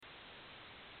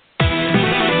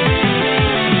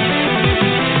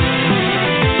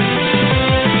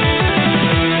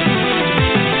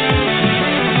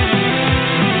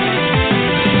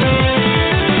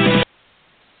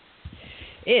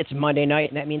It's Monday night,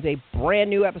 and that means a brand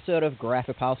new episode of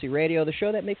Graphic Policy Radio, the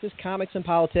show that mixes comics and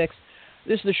politics.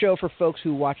 This is the show for folks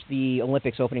who watch the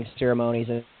Olympics opening ceremonies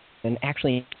and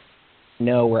actually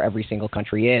know where every single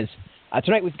country is.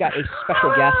 Tonight we've got a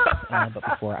special guest, but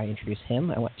before I introduce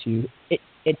him, I want to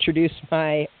introduce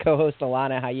my co-host,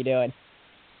 Alana. How you doing?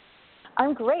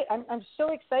 I'm great. I'm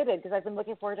so excited because I've been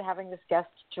looking forward to having this guest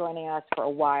joining us for a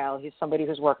while. He's somebody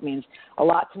whose work means a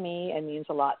lot to me and means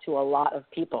a lot to a lot of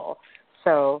people.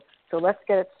 So let's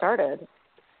get it started.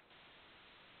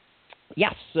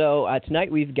 Yes. So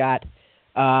tonight we've got,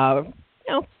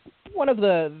 one of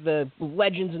the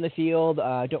legends in the field.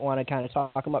 I don't want to kind of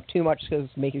talk him up too much because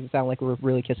it's making it sound like we're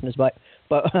really kissing his butt.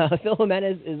 But Phil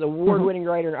Jimenez is an award-winning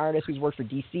writer and artist who's worked for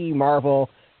DC, Marvel,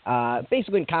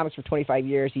 basically in comics for 25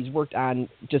 years. He's worked on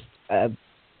just,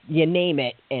 you name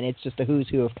it, and it's just a who's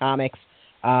who of comics.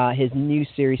 His new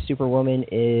series, Superwoman,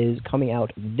 is coming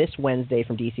out this Wednesday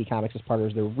from DC Comics as part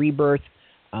of the Rebirth.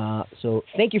 So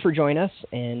thank you for joining us,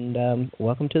 and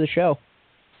welcome to the show.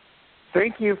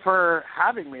 Thank you for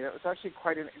having me. That was actually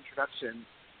quite an introduction.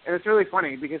 And it's really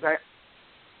funny because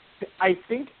I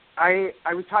think I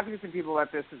was talking to some people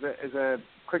about this as a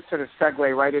quick sort of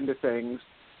segue right into things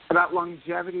about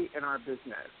longevity in our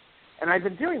business. And I've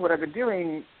been doing what I've been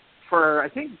doing for, I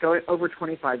think, over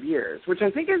 25 years, which I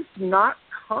think is not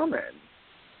common.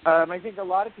 I think a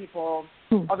lot of people,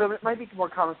 although it might be more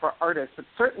common for artists, but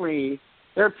certainly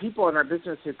there are people in our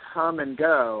business who come and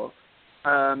go.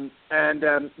 And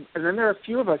then there are a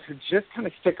few of us who just kind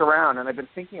of stick around, and I've been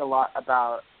thinking a lot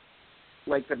about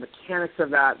like the mechanics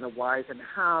of that and the whys and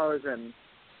hows and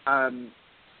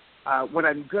what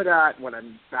I'm good at, what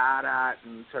I'm bad at,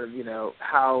 and sort of,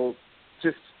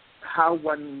 how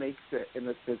one makes it in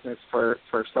this business for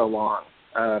so long.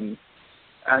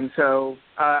 And so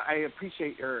I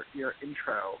appreciate your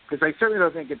intro, because I certainly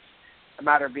don't think it's a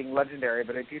matter of being legendary,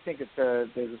 but I do think it's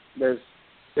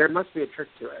there must be a trick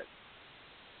to it.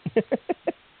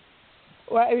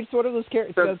 Well, I mean, it's one of those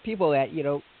people that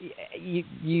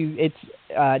it's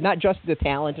not just the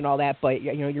talent and all that, but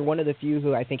you're one of the few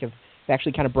who I think have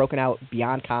actually kind of broken out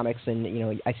beyond comics, and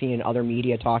I've seen in other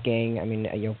media talking. I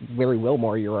mean, Larry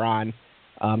Wilmore, you were on.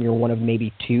 You're one of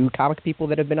maybe 2 comic people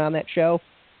that have been on that show.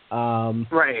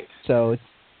 Right. So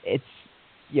it's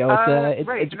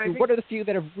right. one of the few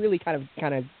that have really kind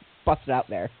of busted out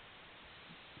there.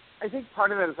 I think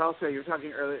part of that is also, you were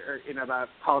talking earlier,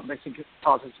 about mixing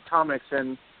politics and comics,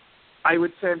 and I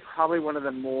would say I'm probably one of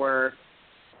the more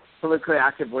politically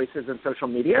active voices in social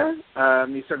media.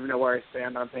 You sort of know where I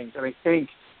stand on things, and I think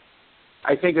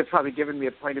it's probably given me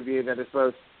a point of view that is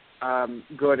both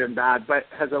good and bad, but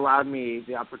has allowed me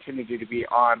the opportunity to be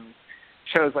on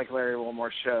shows like Larry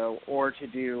Wilmore's show, or to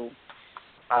do,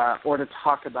 or to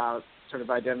talk about sort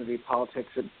of identity politics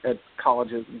at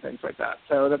colleges and things like that.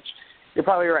 So you're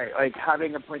probably right. Like,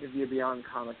 having a point of view beyond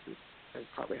comics has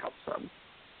probably helped some.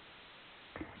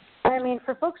 I mean,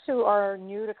 for folks who are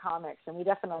new to comics, and we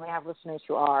definitely have listeners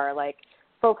who are,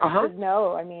 folks should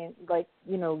know, I mean,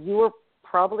 you were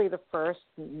probably the first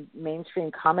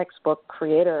mainstream comics book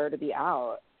creator to be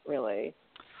out, really.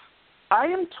 I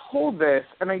am told this,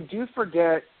 and I do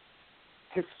forget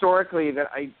historically that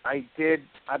I did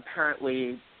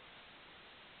apparently,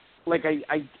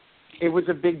 it was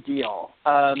a big deal.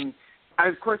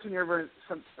 Of course, when you're ever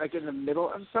in the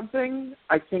middle of something,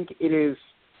 I think it is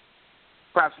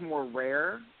perhaps more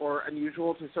rare or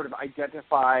unusual to sort of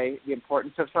identify the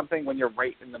importance of something when you're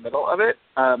right in the middle of it.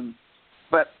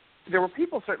 But there were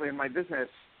people certainly in my business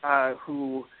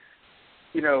who,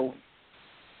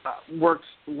 worked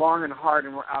long and hard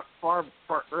and were out far,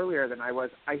 far earlier than I was.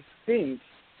 I think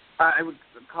I would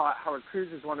call out Howard Cruz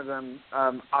as one of them,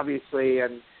 obviously,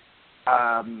 and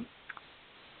I'm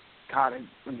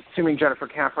assuming Jennifer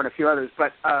Camper and a few others,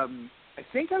 but I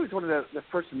think I was one of the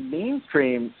first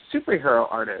mainstream superhero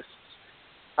artists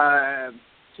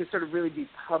to sort of really be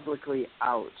publicly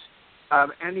out.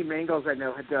 Andy Mangels, I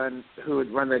know, who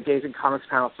had run the Days in Comics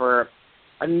panel for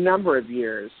a number of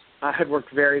years, had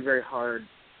worked very, very hard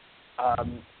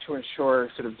to ensure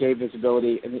sort of gay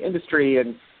visibility in the industry,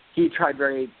 and he tried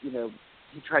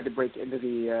to break into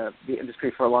the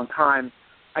industry for a long time.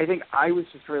 I think I was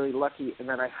just really lucky in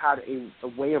that I had a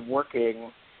way of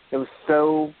working that was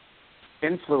so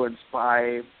influenced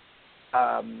by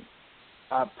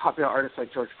popular artists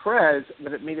like George Perez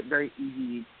that it made it very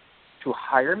easy to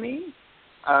hire me.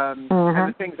 And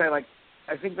the things I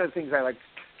think the things I liked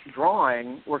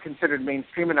drawing were considered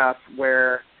mainstream enough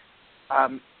where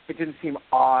it didn't seem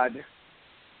odd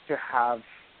to have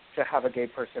a gay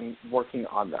person working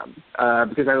on them,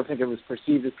 because I don't think it was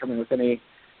perceived as coming with any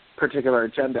particular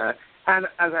agenda. And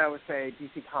as I always say,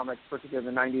 DC Comics, particularly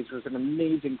in the 90s, was an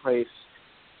amazing place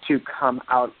to come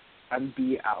out and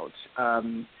be out.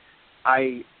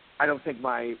 I don't think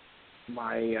my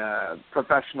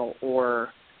professional or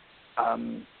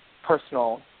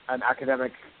personal and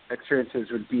academic experiences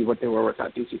would be what they were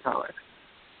without DC Comics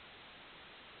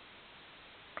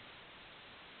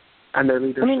and their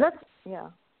leadership. I mean, that's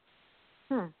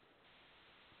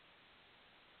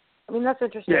I mean, that's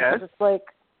interesting. Yeah. It's like,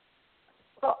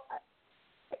 well,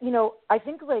 you know, I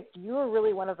think like you were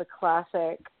really one of the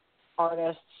classic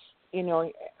artists, you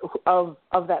know, of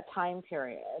that time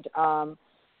period. I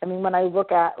mean, when we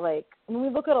look at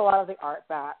a lot of the art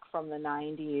back from the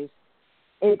 90s,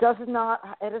 it is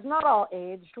not all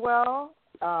aged well.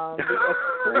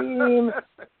 The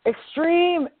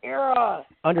extreme era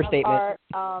understatement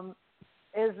of art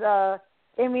is I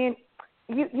mean,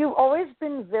 you've always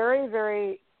been very,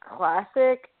 very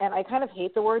classic, and I kind of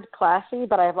hate the word classy,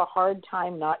 but I have a hard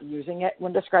time not using it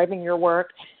when describing your work.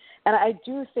 And I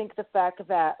do think the fact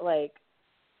that like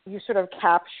you sort of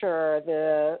capture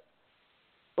the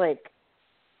like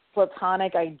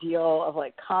platonic ideal of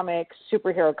like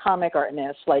superhero comic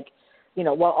artness, like, you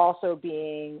know, while also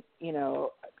being, you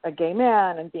know, a gay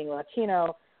man and being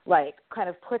Latino, like kind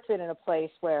of puts it in a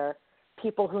place where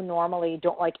people who normally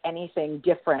don't like anything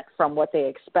different from what they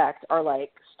expect are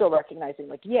like still recognizing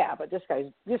like, yeah, but this guy's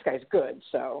good,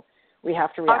 so we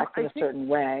have to react in a certain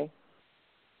way.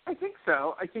 I think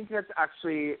so. I think that's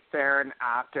actually fair and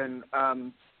apt. And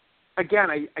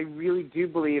again, I really do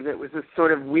believe it was a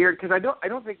sort of weird, because I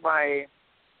don't think my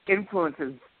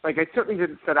influences, like I certainly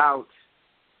didn't set out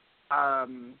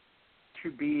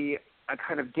to be a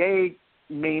kind of gay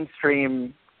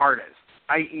mainstream artist,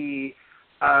 i.e.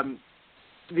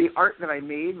 The art that I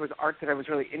made was art that I was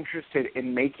really interested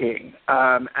in making,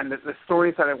 and the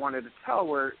stories that I wanted to tell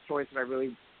were stories that I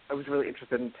was really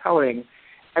interested in telling,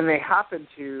 and they happened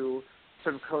to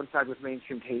sort of coincide with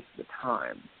mainstream taste at the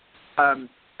time.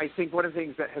 I think one of the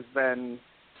things that has been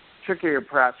trickier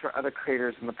perhaps for other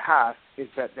creators in the past is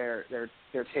that their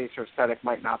taste or aesthetic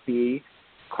might not be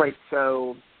quite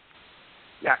so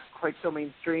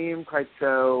mainstream, quite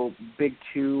so big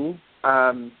two.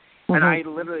 And I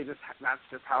literally that's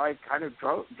just how I kind of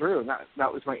drew. And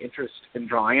that was my interest in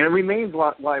drawing. And it remains,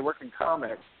 while I work in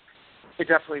comics, it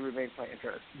definitely remains my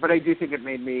interest. But I do think it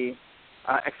made me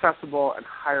accessible and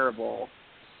hireable.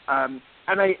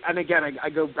 And again, I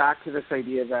go back to this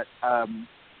idea that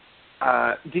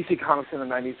DC Comics in the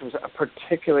 90s was a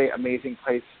particularly amazing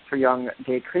place for young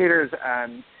gay creators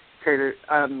and creators.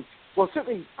 Well,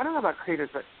 certainly, I don't know about creators,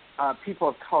 but people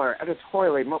of color,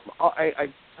 editorially. I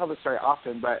tell this story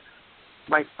often, but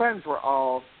my friends were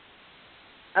all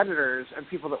editors and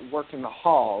people that worked in the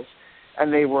halls,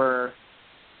 and they were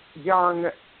young,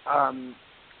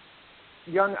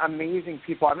 amazing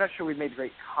people. I'm not sure we made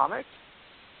great comics,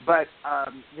 but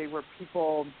they were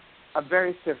people of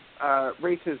various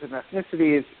races and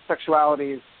ethnicities,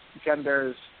 sexualities,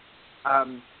 genders,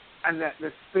 and that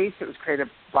the space that was created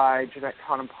by Jeanette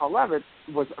Kahn and Paul Levitt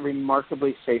was a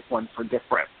remarkably safe one for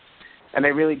difference. And I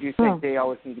really do think they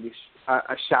always need to be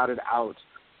shouted out.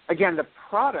 Again, the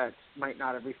product might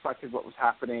not have reflected what was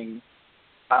happening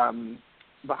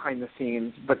behind the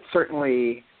scenes, but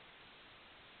certainly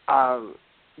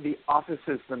the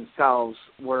offices themselves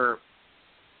were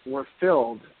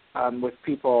filled with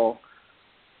people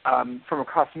from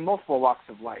across multiple walks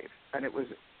of life, and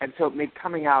so it made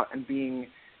coming out and being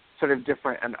sort of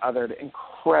different and othered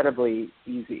incredibly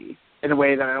easy in a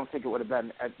way that I don't think it would have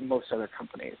been at most other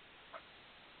companies.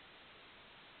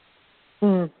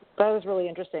 That was really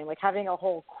interesting. Like having a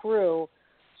whole crew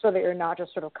so that you're not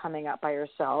just sort of coming up by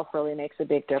yourself really makes a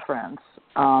big difference.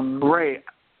 Right.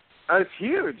 It's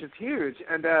huge.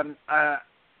 And,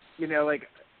 you know, like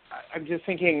I'm just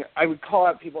thinking I would call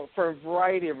out people for a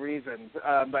variety of reasons,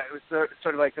 but it was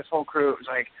sort of like this whole crew. It was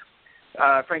like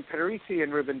Frank Federici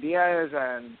and Ruben Diaz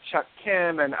and Chuck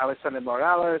Kim and Alessandra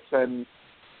Morales and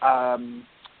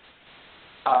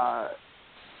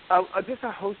just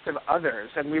a host of others,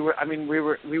 and we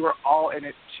were all in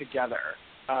it together.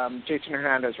 Jason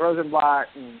Hernandez Rosenblatt,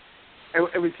 and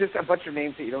it was just a bunch of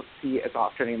names that you don't see as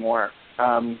often anymore.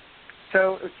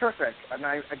 So it was terrific, and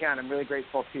I'm really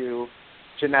grateful to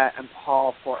Jeanette and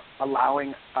Paul for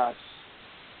allowing us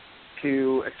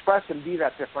to express and be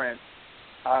that different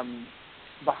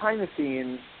behind the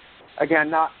scenes. Again,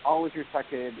 not always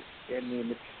reflected in the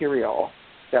material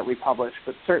that we published,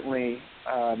 but certainly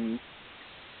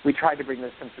we tried to bring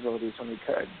those sensibilities when we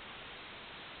could.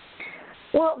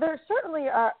 Well, there's certainly,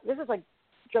 this is like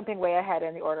jumping way ahead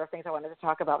in the order of things I wanted to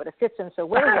talk about, but it fits in so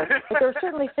well. But there are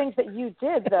certainly things that you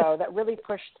did, though, that really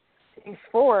pushed things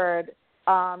forward,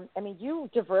 I mean, you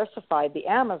diversified the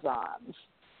Amazons.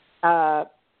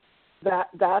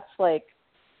 That's like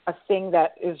a thing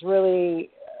that is really,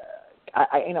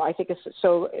 I think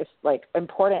it's like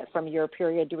important from your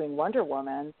period doing Wonder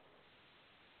Woman.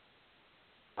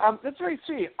 That's very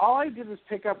sweet. All I did was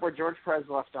pick up where George Perez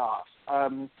left off.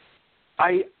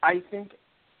 I think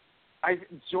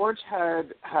George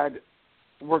had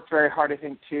worked very hard, I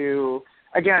think, to,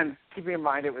 again, keeping in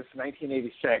mind it was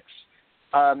 1986,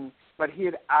 but he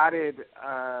had added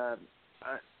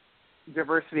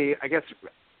diversity, I guess,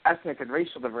 ethnic and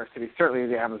racial diversity, certainly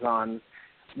the Amazon,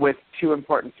 with 2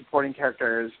 important supporting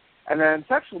characters, and then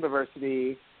sexual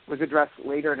diversity was addressed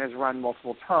later in his run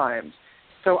multiple times.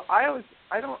 So I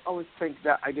don't always think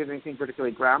that I did anything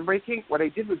particularly groundbreaking. What I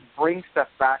did was bring stuff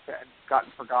back that had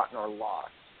gotten forgotten or lost.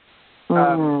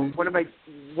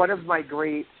 One of my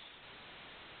great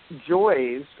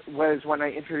joys was when I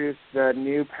introduced the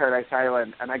new Paradise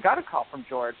Island, and I got a call from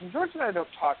George. And George and I don't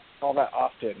talk all that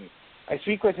often. I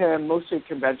speak with him mostly at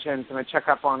conventions, and I check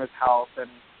up on his health, and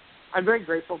I'm very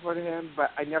grateful for him.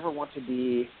 But I never want him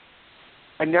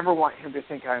to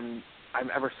think I'm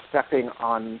ever stepping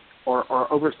on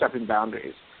or overstepping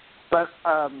boundaries. But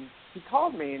he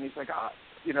called me, and he's like,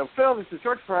 Phil, this is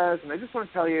George Perez, and I just want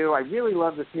to tell you I really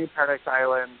love this new Paradise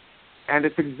Island, and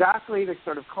it's exactly the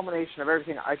sort of culmination of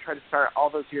everything I tried to start all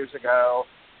those years ago.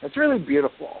 It's really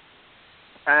beautiful.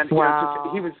 And wow.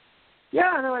 He was,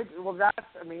 yeah, and I'm like, well, that's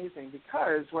amazing,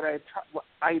 because what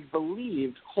I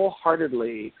believed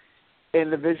wholeheartedly in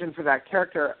the vision for that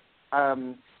character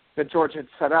that George had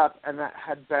set up, and that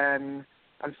had been,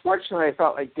 unfortunately, I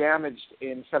felt like damaged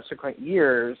in subsequent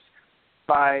years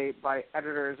by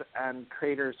editors and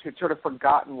creators who'd sort of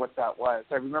forgotten what that was.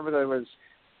 I remember there was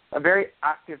a very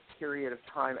active period of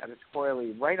time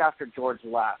editorially right after George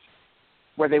left,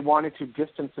 where they wanted to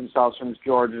distance themselves from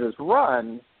George's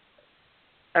run,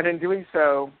 and in doing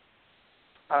so,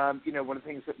 one of the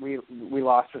things that we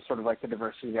lost was sort of like the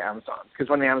diversity of the Amazons, because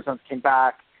when the Amazons came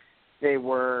back, they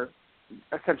were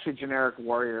essentially generic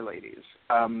warrior ladies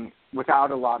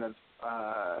without a lot of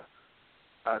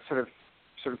sort of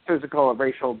physical or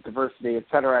racial diversity, et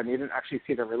cetera, and you didn't actually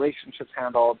see their relationships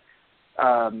handled.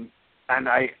 And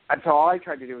so all I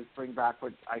tried to do was bring back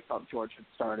what I felt George had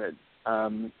started,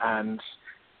 and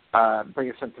bring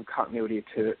a sense of continuity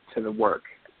to the work,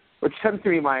 which tends to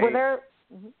be my. Were there?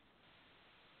 Mm-hmm.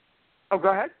 Oh,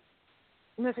 go ahead.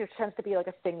 This tends to be like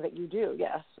a thing that you do.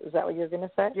 Yes, is that what you're going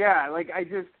to say? Yeah,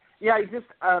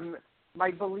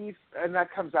 my belief, and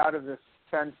that comes out of this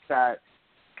sense that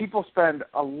people spend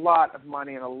a lot of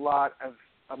money and a lot of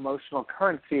emotional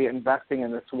currency investing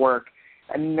in this work,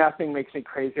 and nothing makes me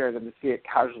crazier than to see it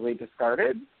casually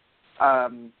discarded.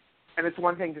 And it's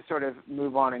one thing to sort of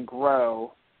move on and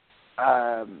grow.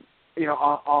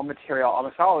 All material, all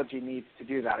mythology needs to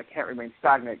do that. It can't remain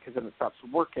stagnant because then it stops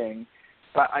working.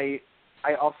 But I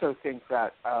also think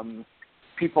that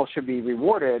people should be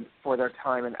rewarded for their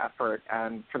time and effort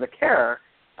and for the care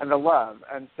and the love.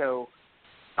 And so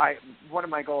one of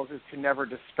my goals is to never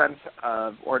dispense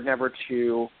of or never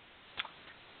to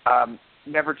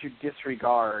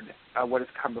disregard what has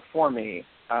come before me.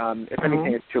 If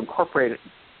anything, it's to incorporate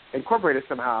it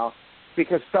somehow,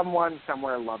 because someone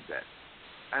somewhere loved it.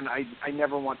 And I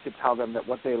never want to tell them that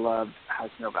what they loved has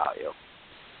no value.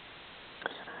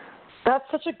 That's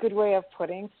such a good way of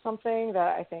putting something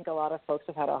that I think a lot of folks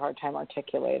have had a hard time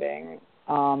articulating.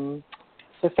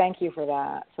 So thank you for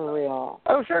that, for real.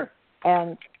 Oh, sure.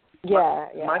 And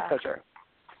my pleasure.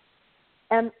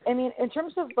 And I mean, in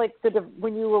terms of like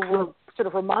when you were sort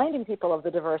of reminding people of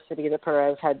the diversity that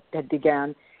Perez had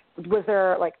began, was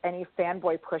there like any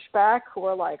fanboy pushback who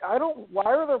were like, why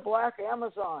are there black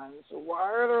Amazons?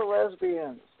 Why are there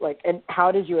lesbians? Like, and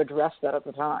how did you address that at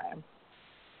the time?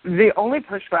 The only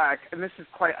pushback, and this is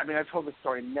I've told this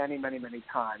story many, many, many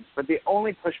times, but the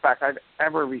only pushback I've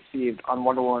ever received on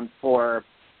Wonder Woman for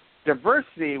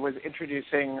diversity was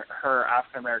introducing her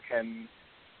African-American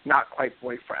not-quite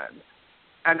boyfriend.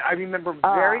 And I remember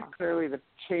very clearly the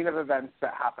chain of events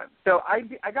that happened. So I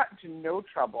got into no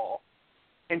trouble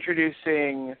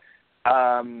introducing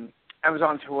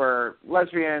Amazons who were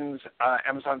lesbians,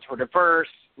 Amazons who were diverse,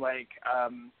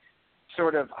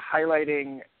 sort of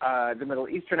highlighting the Middle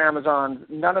Eastern Amazons.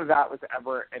 None of that was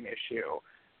ever an issue.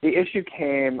 The issue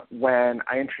came when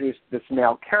I introduced this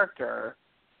male character,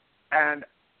 and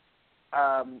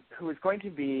who was going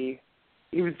to be,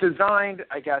 he was designed,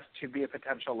 I guess, to be a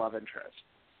potential love interest.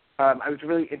 I was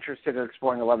really interested in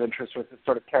exploring a love interest with this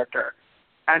sort of character.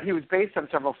 And he was based on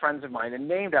several friends of mine and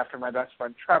named after my best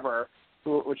friend Trevor,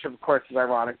 which of course is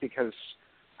ironic because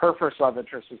her first love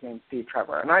interest was named Steve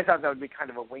Trevor. And I thought that would be kind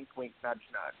of a wink, wink, nudge,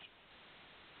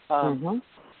 nudge.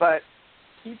 But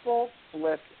people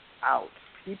flipped out.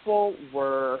 People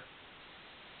were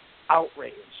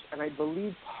outraged. And I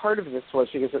believe part of this was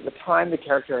because at the time the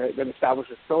character had been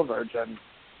established as still a virgin,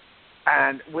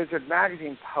 and Wizard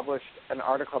Magazine published an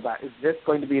article about, is this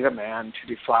going to be the man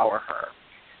to deflower her?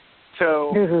 So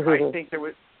I think there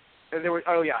was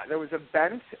a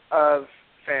bent of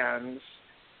fans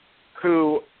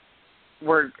who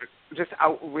were just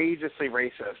outrageously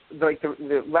racist. Like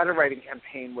the letter writing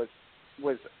campaign was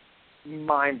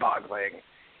mind-boggling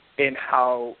in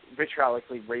how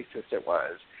vitriolically racist it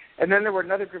was. And then there were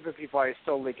another group of people, I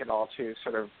still link it all to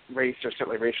sort of race or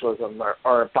certainly racialism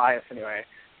or bias anyway,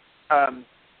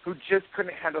 who just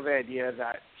couldn't handle the idea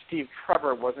that Steve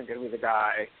Trevor wasn't going to be the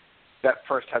guy that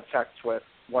first had sex with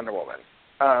Wonder Woman.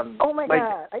 Oh my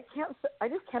God! I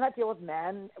just cannot deal with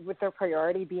men with their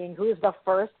priority being who is the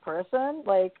first person.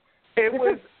 Like it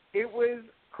was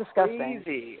disgusting.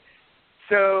 Crazy.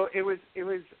 So it was.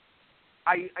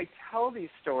 I tell these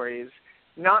stories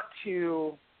not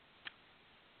to.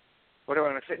 What do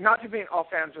I want to say? Not to paint all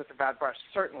fans with a bad brush,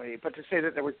 certainly, but to say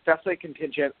that there was definitely a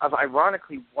contingent of,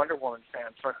 ironically, Wonder Woman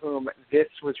fans for whom this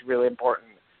was really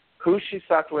important. Who she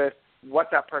slept with, what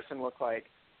that person looked like.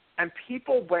 And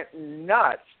people went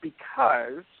nuts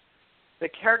because the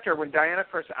character, when Diana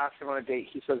first asked him on a date,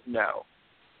 he says no.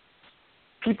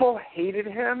 People hated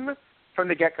him from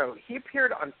the get-go. He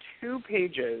appeared on 2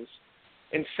 pages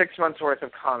in 6 months' worth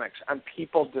of comics, and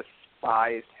people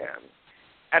despised him.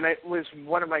 And it was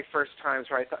one of my first times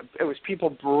where I thought it was people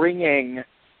bringing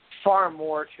far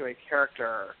more to a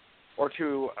character or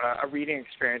to a reading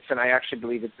experience than I actually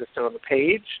believe existed on the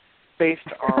page, based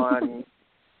on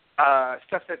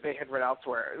stuff that they had read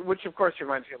elsewhere, which of course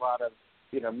reminds me a lot of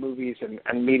movies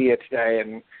and media today,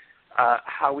 and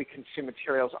how we consume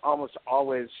materials almost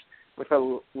always with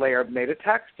a layer of meta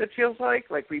text. It feels like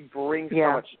we bring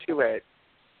so much to it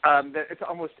that it's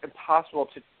almost impossible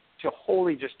to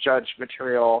wholly just judge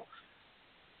material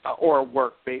or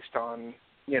work based on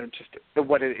just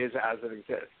what it is as it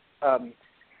exists.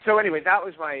 So anyway, that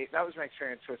was my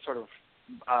experience with sort of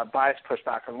bias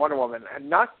pushback on Wonder Woman, and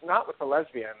not with the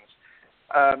lesbians,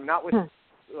 not with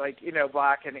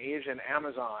Black and Asian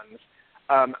Amazons,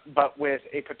 but with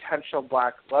a potential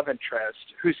Black love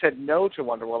interest who said no to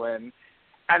Wonder Woman,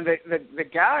 and the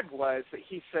gag was that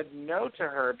he said no to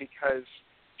her because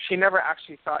she never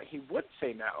actually thought he would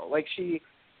say no.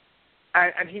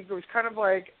 And he was kind of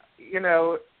like,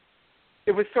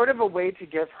 it was sort of a way to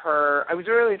give her. I was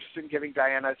really interested in giving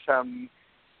Diana some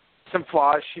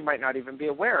flaws she might not even be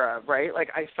aware of, right? Like,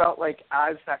 I felt like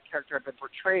as that character had been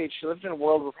portrayed, she lived in a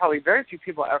world where probably very few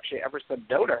people actually ever said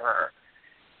no to her.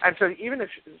 And so even if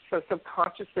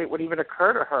subconsciously it would even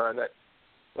occur to her that,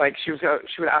 she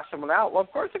would ask someone out, well,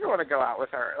 of course they're going to go out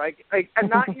with her. And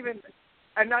not even,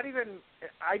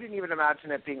 I didn't even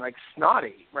imagine it being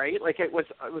snotty, right? It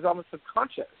was almost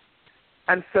subconscious.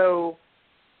 And so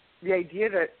the idea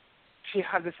that she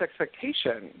had this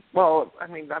expectation, well, I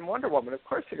mean, I'm Wonder Woman, of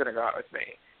course they're going to go out with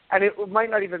me. And it might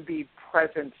not even be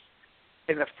present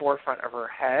in the forefront of her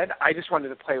head. I just wanted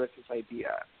to play with this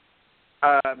idea.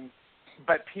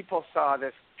 But people saw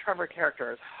this Trevor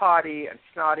character as haughty and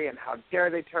snotty, and how dare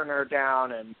they turn her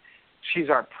down, and she's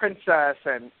our princess,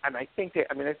 and I think it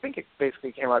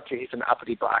basically came out to he's an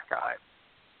uppity Black guy.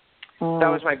 That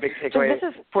was my big takeaway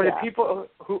for the people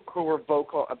who were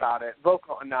vocal about it,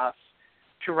 vocal enough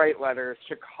to write letters,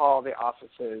 to call the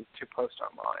offices, to post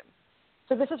online.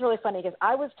 So this is really funny because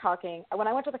I was talking, when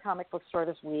I went to the comic book store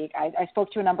this week, I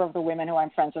spoke to a number of the women who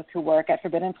I'm friends with who work at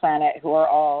Forbidden Planet, who are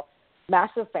all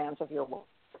massive fans of your work.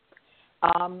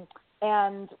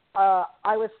 And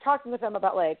I was talking with them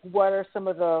about, what are some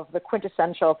of the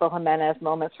quintessential Phil Jimenez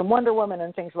moments from Wonder Woman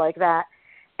and things like that.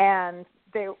 And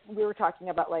we were talking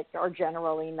about, are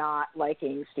generally not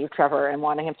liking Steve Trevor and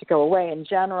wanting him to go away in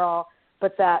general,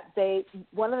 but that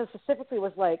one of them specifically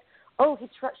was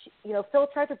Phil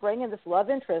tried to bring in this love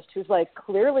interest who's,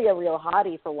 clearly a real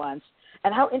hottie for once.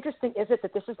 And how interesting is it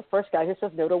that this is the first guy who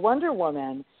says no to Wonder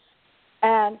Woman?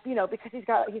 And, because he's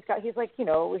like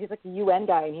the UN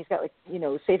guy, and he's got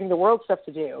saving the world stuff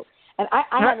to do. And I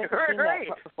hadn't seen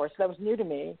that before, so that was new to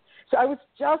me. So I was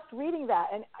just reading that,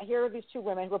 and here are these 2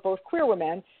 women who are both queer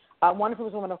women, one of whom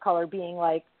is a woman of color, being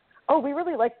like, oh, we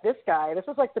really like this guy. This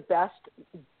was the best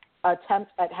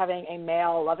attempt at having a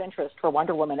male love interest for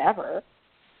Wonder Woman ever.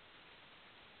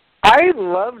 I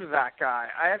loved that guy.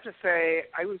 I have to say,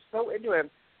 I was so into him.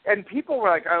 And people were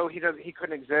like, oh, he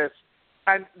couldn't exist.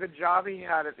 And the job he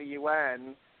had at the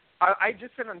UN, I'd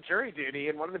just been on jury duty,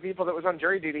 and one of the people that was on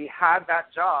jury duty had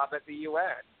that job at the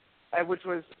UN. which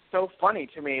was so funny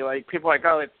to me. Like, people were like,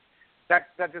 oh,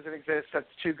 that doesn't exist. That's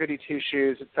too goody two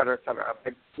shoes, et cetera, et cetera. I'm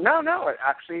like, no,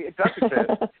 it does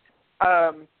exist.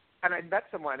 And I met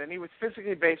someone, and he was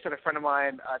physically based on a friend of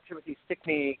mine, Timothy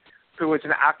Stickney, who was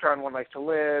an actor on One Life to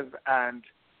Live, and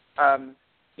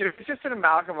it's just an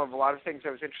amalgam of a lot of things I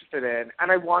was interested in.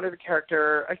 And I wanted a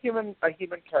human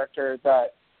character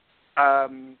that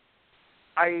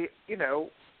I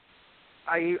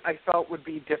felt would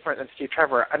be different than Steve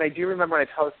Trevor. And I do remember when I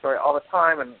tell the story all the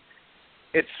time, and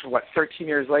it's 13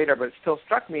 years later, but it still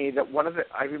struck me that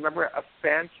I remember a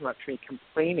fan came up to me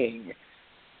complaining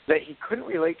that he couldn't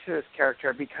relate to this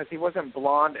character because he wasn't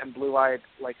blonde and blue-eyed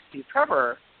like Steve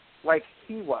Trevor, like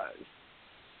he was.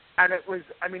 And it was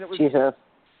Jesus.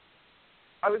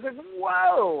 I was like,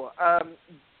 whoa.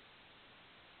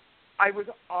 I was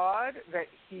awed that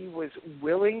he was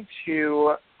willing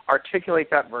to articulate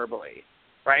that verbally,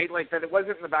 right? Like, that it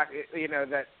wasn't in the back,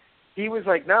 that he was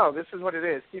like, no, this is what it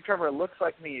is. Steve Trevor looks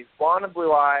like me. He's blonde and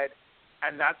blue-eyed,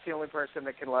 and that's the only person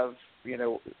that can love,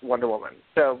 Wonder Woman.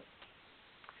 So,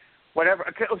 whatever,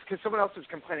 because someone else was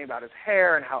complaining about his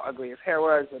hair and how ugly his hair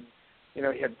was, and,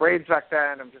 he had braids back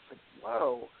then. I'm just like,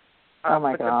 whoa. Oh,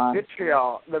 my God.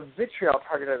 The vitriol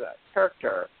targeted that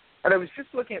character. And I was just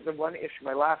looking at the one issue,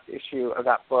 my last issue of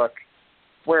that book,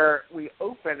 where we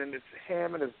open and it's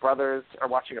him and his brothers are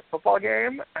watching a football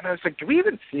game. And I was like, do we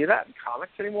even see that in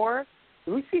comics anymore?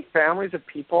 Do we see families of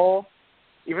people,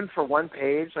 even for one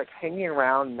page, like hanging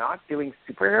around not doing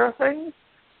superhero things?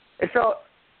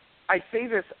 I say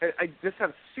this, this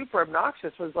sounds super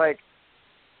obnoxious, was like,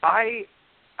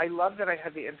 I love that I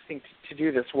had the instinct to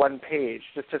do this one page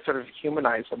just to sort of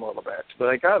humanize them a little bit. To be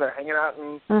like, oh, they're hanging out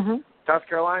in South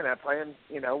Carolina playing,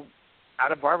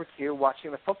 at a barbecue watching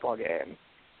the football game.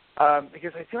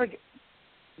 Because I feel like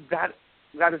that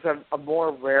is a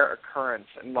more rare occurrence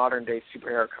in modern-day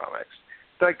superhero comics.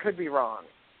 So I could be wrong.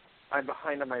 I'm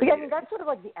behind on my reading. I mean, that's sort of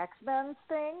like the X-Men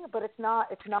thing, but it's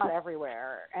not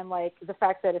everywhere. And, like, the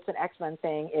fact that it's an X-Men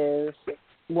thing is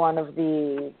one of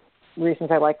the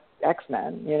reasons I like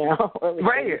X-Men, or at least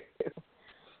right.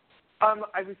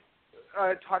 I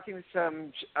was talking to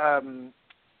some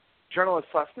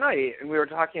journalists last night, and we were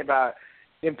talking about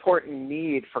the important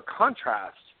need for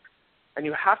contrast. And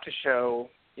you have to show,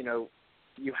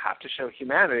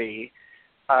 humanity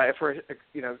if we're,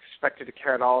 expected to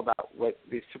care at all about what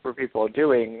these super people are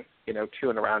doing, to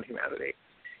and around humanity.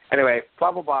 Anyway,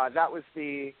 blah, blah, blah. That was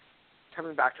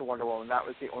coming back to Wonder Woman, that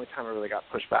was the only time I really got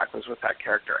pushed back was with that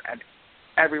character. And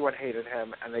everyone hated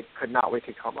him, and they could not wait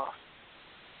to come off.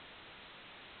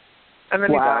 And then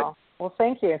he died. Well,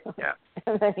 thank you. Yeah.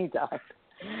 And then he died.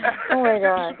 Oh, my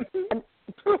God. And,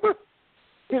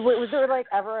 was there, like,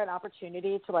 ever an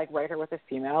opportunity to, like, write her with a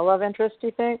female love interest, do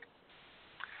you think?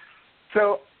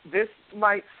 So this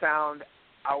might sound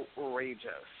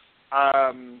outrageous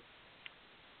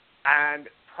and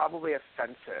probably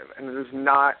offensive, and it is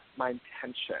not my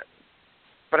intention.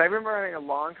 But I remember having a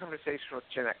long conversation with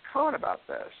Jeanette Cohen about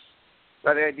this,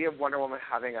 about the idea of Wonder Woman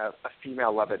having a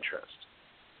female love interest.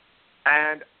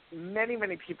 And many,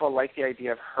 many people like the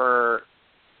idea of her,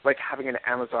 like, having an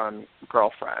Amazon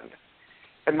girlfriend.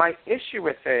 And my issue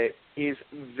with it is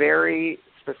very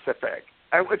specific,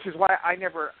 which is why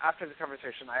after the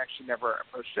conversation, I actually never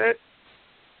approached it.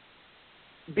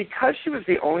 Because she was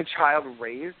the only child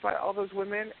raised by all those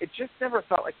women, it just never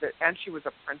felt like that, and she was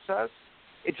a princess,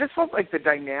 it just felt like the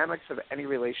dynamics of any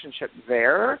relationship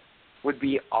there would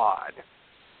be odd.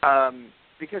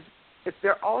 Because if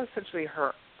they're all essentially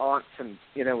her aunts and,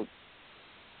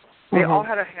 they all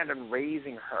had a hand in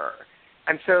raising her.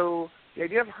 And so the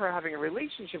idea of her having a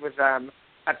relationship with them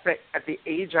at the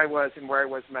age I was and where I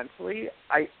was mentally,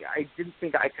 I didn't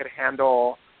think I could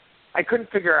handle, I couldn't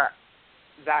figure out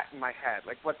that in my head,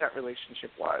 like what that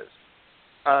relationship was.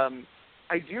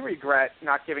 I do regret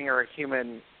not giving her a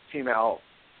human female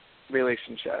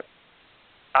relationship.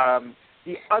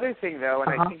 The other thing, though,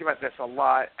 and I think about this a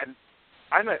lot, and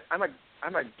I'm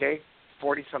a gay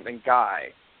 40-something guy,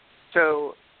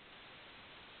 so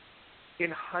in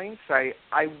hindsight,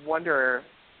 I wonder,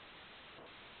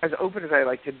 as open as I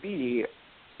like to be,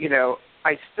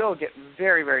 I still get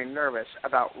very, very nervous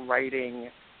about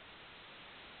writing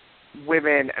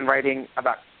women and writing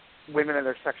about women and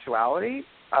their sexuality,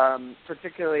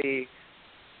 particularly,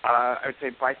 I would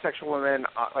say, bisexual women,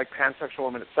 like pansexual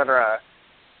women, etc.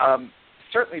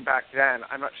 Certainly back then,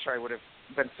 I'm not sure I would have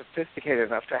been sophisticated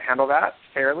enough to handle that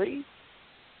fairly.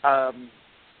 And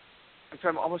so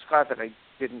I'm almost glad that I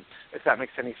didn't, if that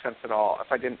makes any sense at all,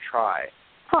 if I didn't try.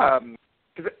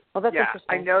 Well, that's interesting.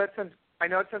 I know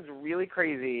it sounds really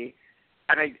crazy,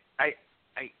 and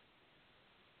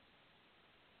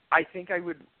I think I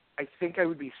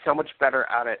would be so much better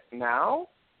at it now.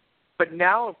 But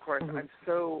now, of course, I'm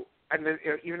so, and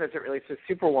even as it relates to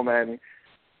Superwoman,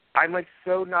 I'm like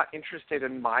so not interested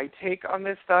in my take on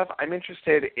this stuff. I'm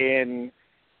interested in,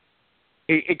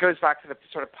 it goes back to the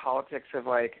sort of politics of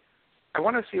like, I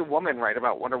want to see a woman write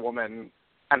about Wonder Woman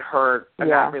and her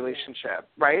and that relationship,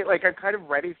 right? Like I'm kind of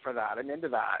ready for that. I'm into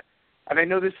that. And I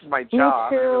know this is my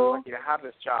job. I'm really lucky to have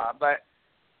this job.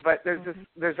 But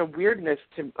there's a weirdness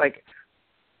to like,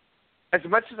 as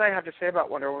much as I have to say about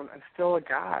Wonder Woman, I'm still a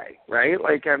guy, right?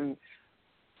 Like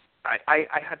I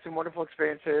had some wonderful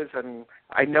experiences, and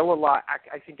I know a lot,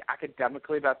 I think,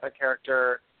 academically about that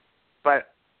character,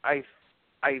 but I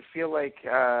feel like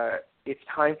it's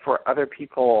time for other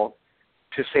people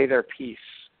to say their piece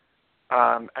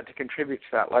and to contribute to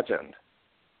that legend.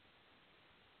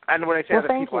 And when I say other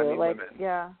people, I mean women.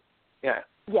 Yeah. Yeah.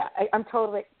 Yeah, I'm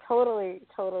totally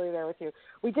there with you.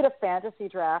 We did a fantasy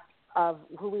draft of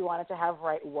who we wanted to have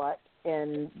write what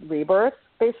in Rebirth,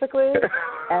 basically.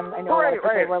 And I know a lot of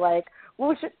people were like, well,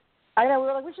 we should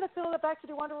have filled it back to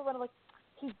do Wonder Woman. I'm like,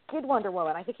 he did Wonder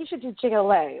Woman. I think he should do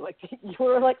JLA. Like, you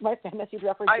were like my fantasy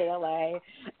draft for JLA.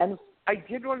 And I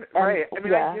did one, right. I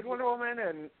mean, I did Wonder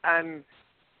Woman, and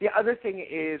the other thing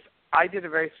is I did a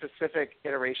very specific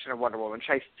iteration of Wonder Woman, which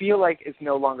I feel like is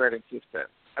no longer in existence.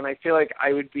 And I feel like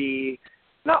I would be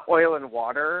not oil and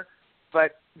water,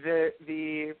 but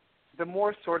the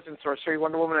more swords and sorcery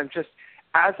Wonder Woman, I'm just,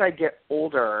 as I get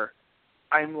older,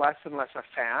 I'm less and less a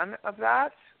fan of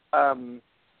that. And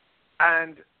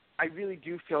I really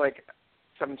do feel like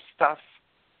some stuff,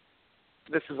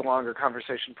 this is a longer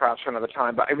conversation perhaps for another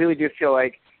time, but I really do feel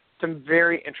like some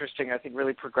very interesting, I think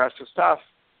really progressive stuff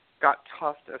got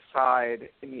tossed aside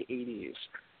in the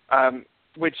 80s,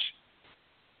 which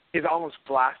is almost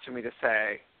blasphemy to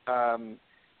say.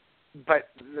 But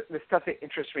the stuff that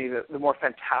interests me, the more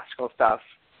fantastical stuff,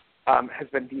 has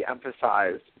been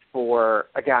de-emphasized for,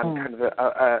 again, kind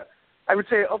of I would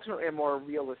say ultimately a more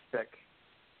realistic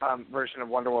version of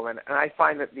Wonder Woman. And I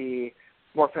find that the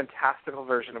more fantastical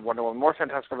version of Wonder Woman, more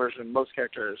fantastical version of most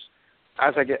characters,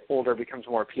 as I get older, becomes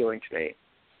more appealing to me.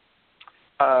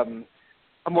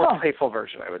 A more playful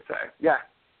version, I would say. Yeah.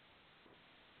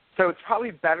 So it's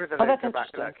probably better that I go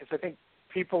back to that, because I think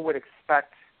people would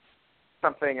expect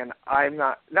something, and I'm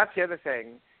not. That's the other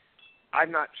thing.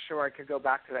 I'm not sure I could go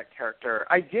back to that character.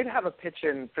 I did have a pitch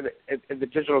in for the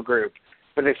digital group,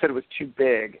 but they said it was too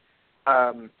big,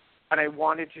 and I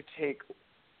wanted to take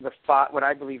what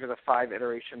I believe are the 5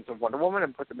 iterations of Wonder Woman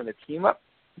and put them in a team up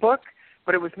book.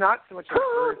 But it was not so much an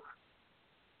Earth.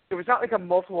 It was not like a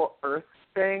multiple Earth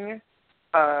thing.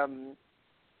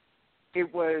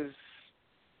 It was.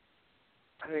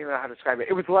 I don't even know how to describe it.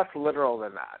 It was less literal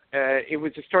than that. It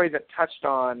was a story that touched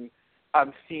on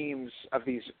themes of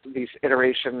these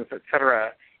iterations, et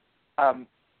cetera. And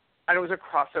it was a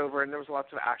crossover, and there was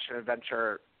lots of action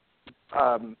adventure.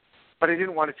 But I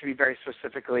didn't want it to be very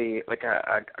specifically like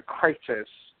a crisis.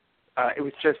 It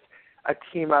was just a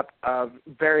team up of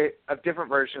different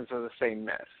versions of the same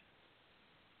myth.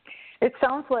 It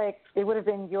sounds like it would have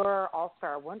been your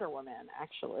all-star Wonder Woman,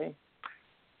 actually.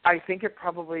 I think it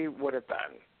probably would have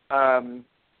been.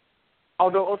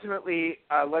 Although ultimately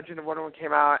Legend of Wonder Woman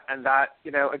came out, and that,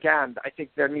 again, I think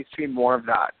there needs to be more of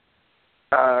that.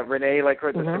 Renee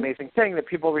wrote this amazing thing that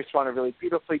people responded really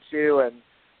beautifully to, and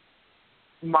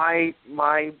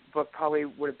my book probably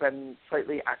would have been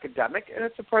slightly academic in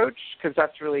its approach, because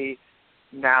that's really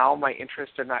now my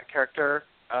interest in that character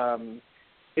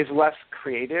is less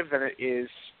creative than it is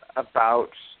about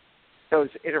those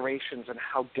iterations and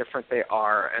how different they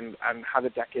are, and how the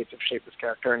decades have shaped this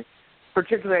character. And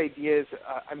particular ideas,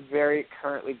 I'm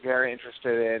currently very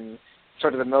interested in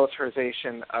sort of the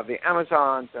militarization of the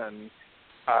Amazons, and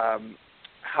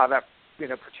how that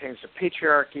pertains to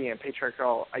patriarchy and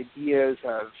patriarchal ideas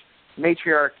of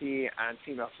matriarchy and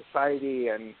female society.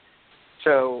 And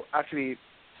so actually,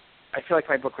 I feel like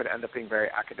my book would end up being very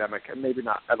academic and maybe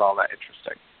not at all that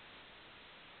interesting.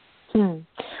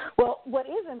 Well, what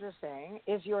is interesting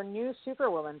is your new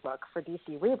Superwoman book for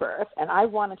DC Rebirth, and I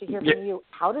wanted to hear from you,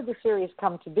 how did the series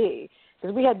come to be?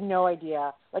 Because we had no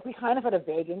idea. We kind of had a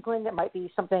vague inkling it might be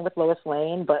something with Lois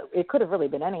Lane, but it could have really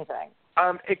been anything.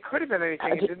 It could have been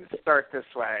anything. It didn't start this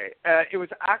way. It was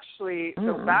actually,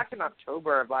 so back in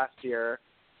October of last year,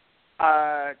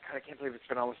 I can't believe it's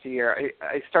been almost a year,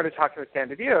 I started talking with Dan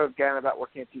DiDio again about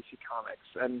working at DC Comics,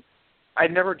 and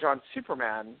I'd never drawn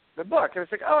Superman, the book. I was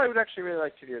like, I would actually really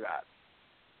like to do that.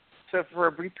 So for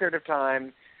a brief period of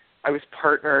time, I was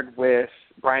partnered with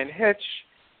Brian Hitch.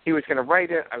 He was going to write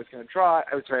it. I was going to draw it.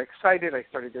 I was very excited. I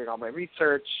started doing all my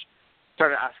research,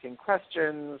 started asking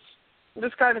questions.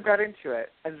 just kind of got into it.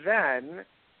 And then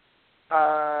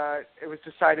it was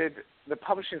decided, the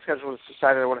publishing schedule was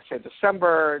decided, I want to say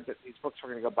December, that these books were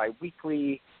going to go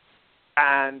bi-weekly.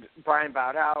 And Brian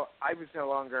bowed out. I was no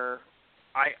longer,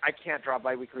 I can't draw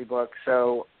bi-weekly books,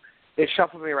 so they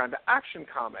shuffled me around to Action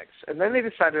Comics. And then they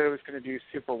decided I was going to do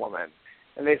Superwoman.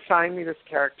 And they assigned me this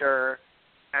character,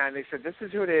 and they said, this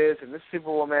is who it is, and this is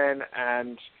Superwoman.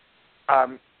 And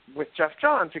with Jeff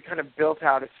Johns, we kind of built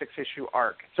out a 6-issue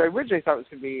arc. So I originally thought it was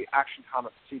going to be Action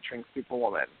Comics featuring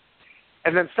Superwoman.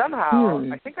 And then somehow,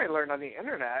 I think I learned on the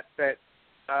internet that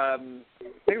I think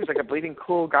it was like a Bleeding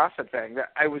Cool gossip thing, that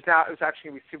it was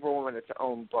actually going to be Superwoman its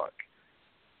own book.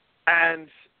 And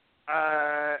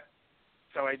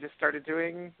so I just started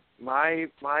doing my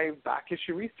back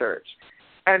issue research.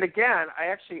 And again, I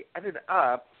actually ended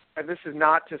up, and this is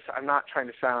not just, I'm not trying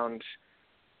to sound,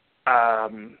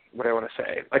 what do I want to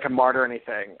say, like a martyr or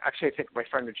anything. Actually, I think my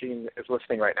friend Regine is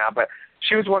listening right now, but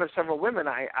she was one of several women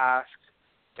I asked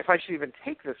if I should even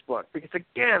take this book, because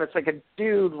again, it's like a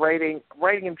dude writing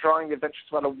and drawing the adventures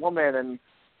about a woman, and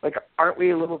like, aren't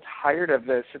we a little tired of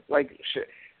this? It's like,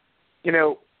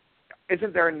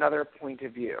 isn't there another point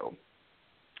of view?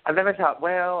 And then I thought,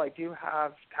 well, I do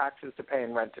have taxes to pay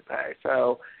and rent to pay,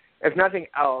 so if nothing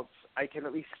else, I can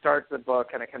at least start the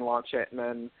book and I can launch it, and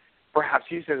then perhaps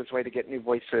use it as a way to get new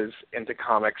voices into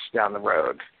comics down the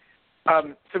road.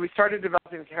 So we started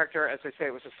developing the character. As I say,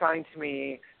 it was assigned to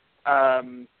me.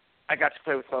 I got to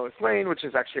play with Lois Lane, which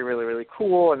is actually really, really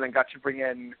cool, and then got to bring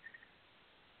in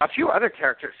a few other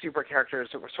characters, super characters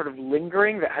that were sort of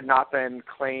lingering that had not been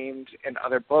claimed in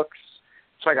other books.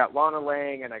 So I got Lana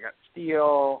Lang, and I got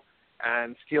Steel,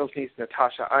 and Steel's niece,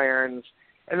 Natasha Irons,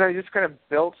 and then I just kind of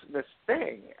built this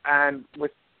thing, and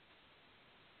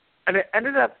it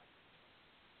ended up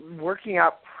working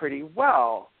out pretty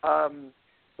well.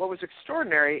 What was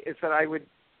extraordinary is that I was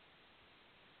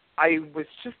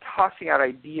just tossing out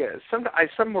ideas.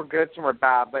 Some were good, some were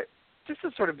bad, but just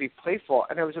to sort of be playful.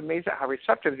 And I was amazed at how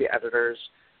receptive the editors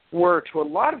were to a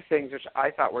lot of things which I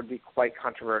thought would be quite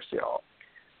controversial.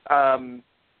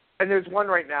 And there's one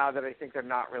right now that I think they're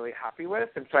not really happy with,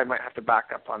 and so I might have to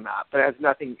back up on that. But it has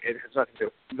nothing to do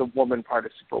with the woman part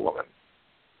of Superwoman.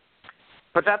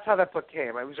 But that's how that book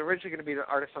came. I was originally going to be the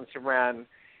artist on Superman,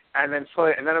 and then I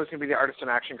was going to be the artist on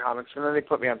Action Comics, and then they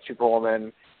put me on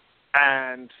Superwoman,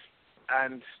 and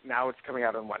now it's coming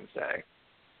out on Wednesday.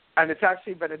 And it's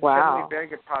actually been a generally very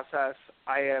good process.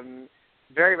 I am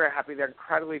very, very happy. They're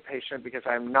incredibly patient because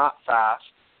I'm not fast.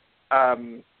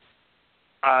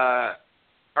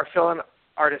 Our fill-in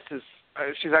artist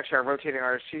she's actually our rotating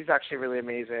artist. She's actually really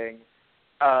amazing.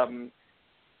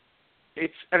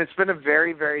 It's been a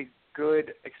very, very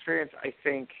good experience, I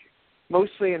think,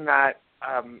 mostly in that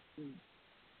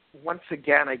once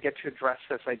again I get to address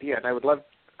this idea, and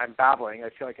I'm babbling, I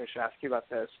feel like I should ask you about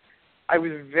this. I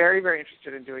was very, very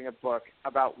interested in doing a book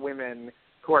about women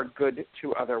who are good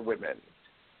to other women,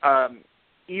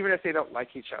 even if they don't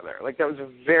like each other. Like, that was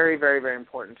very, very, very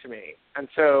important to me. And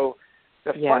so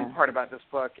the fun part about this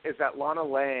book is that Lana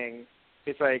Lang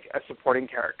is like a supporting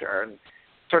character, and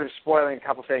sort of spoiling a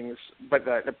couple things, but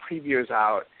the preview is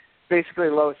out. Basically,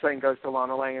 Lois Lane goes to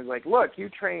Lana Lang and is like, look, you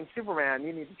trained Superman,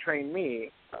 you need to train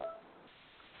me.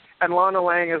 And Lana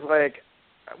Lang is like,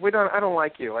 I don't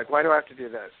like you. Like, why do I have to do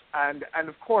this? And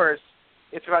of course,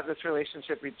 it's about this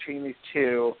relationship between these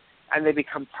two, and they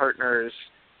become partners,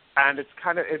 and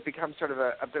it becomes sort of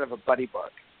a bit of a buddy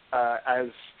book, as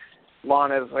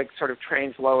Lana like sort of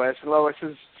trains Lois, and Lois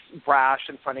is brash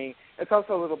and funny. It's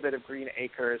also a little bit of Green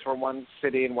Acres, where one's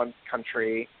city and one's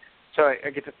country, so I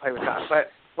get to play with that. But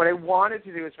what I wanted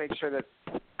to do is make sure that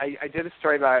I did a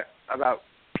story about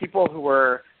people who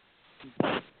were,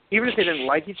 even if they didn't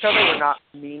like each other, were not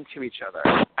mean to each other,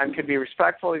 and could be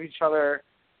respectful of each other,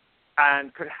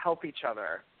 and could help each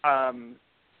other. And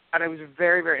I was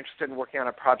very, very interested in working on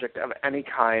a project of any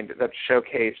kind that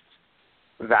showcased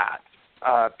that.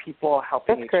 People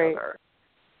helping each other.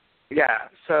 Yeah.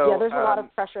 So yeah, there's a lot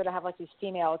of pressure to have like these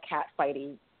female cat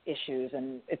fighting issues,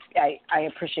 and I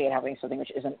appreciate having something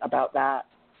which isn't about that.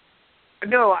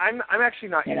 No, I'm actually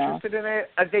not interested in it.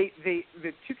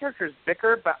 The two characters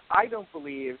bicker, but I don't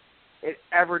believe it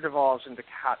ever devolves into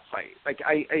cat fight. Like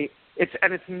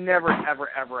it's never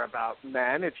ever about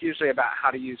men. It's usually about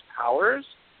how to use powers,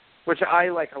 which I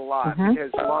like a lot,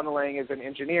 because Lana Lang is an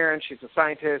engineer and she's a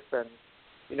scientist, and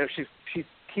she's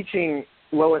teaching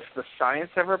Lois the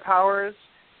science of her powers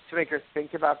to make her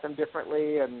think about them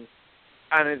differently, and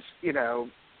it's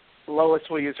Lois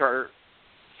will use her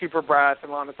super breath,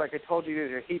 and Lana's like, I told you to use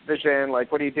your heat vision,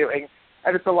 like, what are you doing?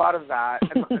 And it's a lot of that.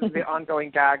 And the ongoing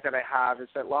gag that I have is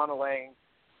that Lana Lang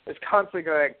is constantly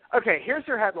going, okay, here's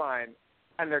your headline,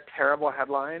 and they're terrible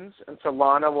headlines, and so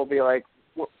Lana will be like,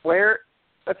 where?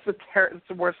 That's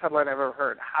the worst headline I've ever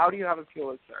heard. How do you have appeal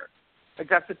listener? Like,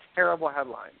 that's a terrible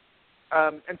headline.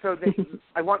 And so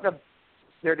I want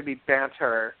there to be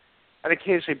banter and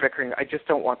occasionally bickering. I just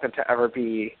don't want them to ever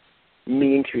be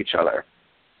mean to each other.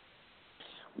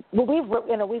 Well,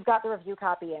 we've got the review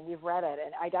copy and we've read it,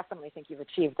 and I definitely think you've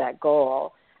achieved that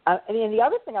goal. And the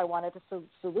other thing I wanted to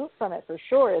salute from it for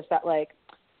sure is that, like,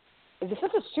 this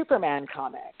is a Superman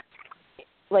comic.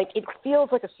 Like, it feels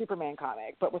like a Superman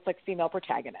comic, but with, like, female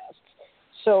protagonists.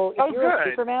 So if you're a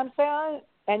Superman fan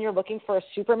and you're looking for a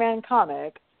Superman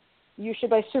comic, you should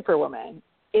buy Superwoman.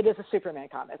 It is a Superman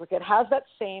comic. Like, it has that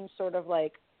same sort of,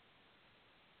 like,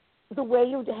 the way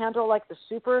you handle, like, the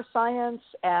super science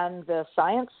and the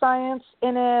science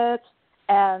in it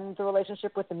and the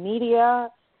relationship with the media.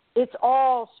 It's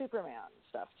all Superman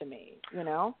stuff to me, you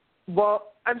know?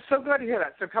 Well, I'm so glad to hear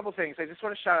that. So a couple things. I just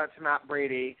want to shout out to Matt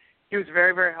Brady. He was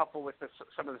very, very helpful with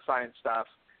some of the science stuff.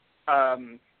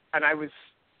 And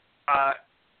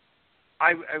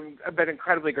I've been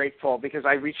incredibly grateful because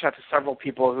I reached out to several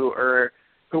people who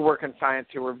work in science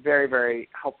who were very, very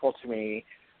helpful to me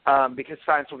because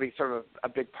science will be sort of a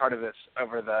big part of this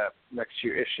over the next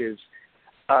few issues.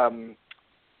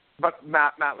 But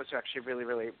Matt was actually really,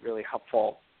 really, really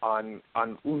helpful on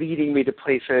leading me to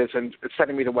places and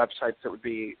sending me to websites that would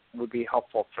be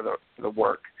helpful for the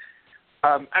work.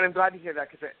 And I'm glad to hear that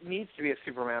because it needs to be a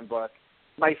Superman book.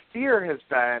 My fear has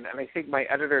been, and I think my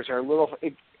editors are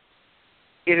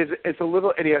it's a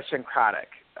little idiosyncratic.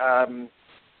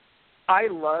 I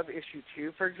love issue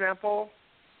 2, for example,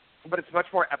 but it's much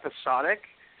more episodic.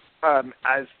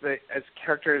 As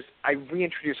characters, I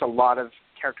reintroduce a lot of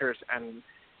characters and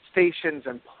stations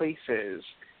and places.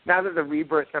 Now that the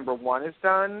Rebirth #1 is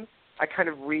done, I kind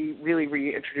of really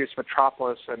reintroduce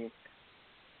Metropolis, and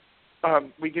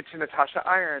we get to Natasha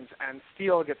Irons, and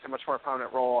Steel gets a much more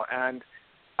prominent role, and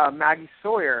Maggie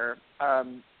Sawyer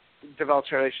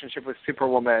develops a relationship with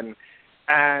Superwoman,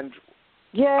 and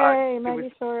yay,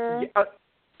 Maggie Sawyer.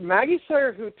 Maggie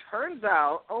Sawyer, who turns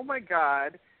out, oh my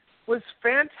God, was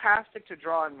fantastic to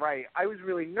draw and write. I was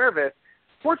really nervous.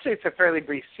 Fortunately, it's a fairly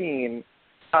brief scene,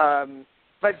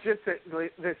 but just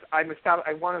this, I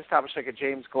want to establish like a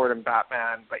James Gordon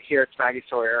Batman, but here it's Maggie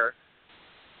Sawyer,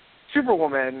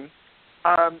 Superwoman,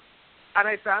 and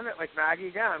I found that like Maggie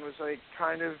again was like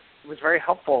was very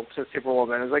helpful to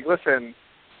Superwoman. It was like, listen,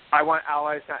 I want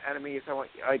allies, not enemies.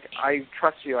 I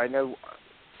trust you. I know.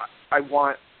 I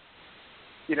want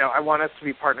us to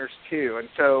be partners too. And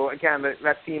so again,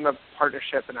 that theme of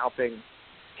partnership and helping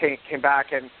came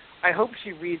back. And I hope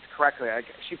she reads correctly. I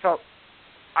thought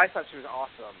she was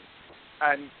awesome.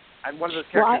 And one of those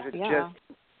characters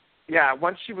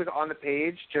once she was on the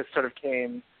page, just sort of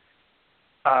came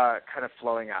kind of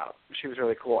flowing out. She was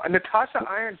really cool. And Natasha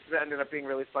Irons ended up being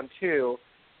really fun too.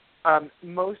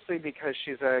 Mostly because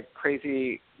she's a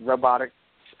crazy robotics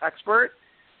expert,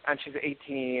 and she's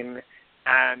 18,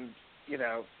 and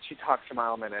she talks a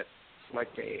mile a minute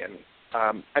like me,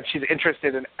 and she's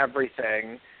interested in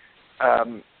everything,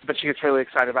 but she gets really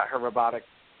excited about her robotic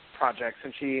projects,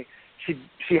 and she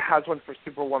has one for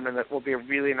Superwoman that will be a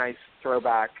really nice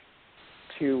throwback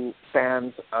to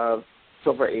fans of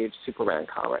Silver Age Superman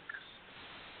comics.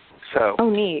 So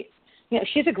neat. Yeah,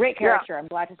 she's a great character. Yeah. I'm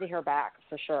glad to see her back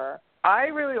for sure. I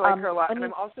really like her a lot, and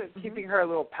I'm also keeping her a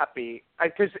little peppy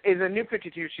because in the New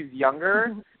 52 she's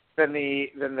younger than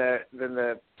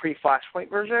the pre-Flashpoint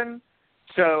version.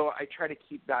 So I try to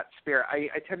keep that spirit. I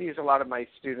tend to use a lot of my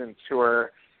students who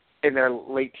are in their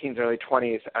late teens, early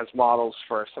 20s as models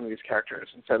for some of these characters,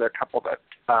 and so there are a couple that.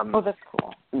 That's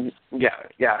cool.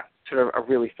 Yeah, sort of are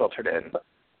really filtered in.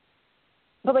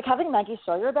 But like having Maggie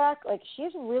Sawyer back, like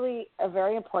she's really a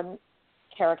very important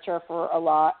character for a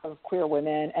lot of queer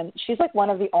women, and she's like one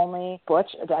of the only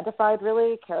butch identified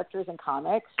really characters in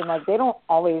comics, and like they don't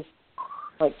always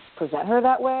like present her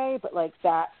that way, but like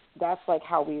that's like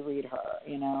how we read her,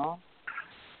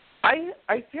 I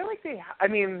feel like I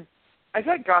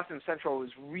feel like Gotham Central was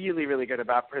really, really good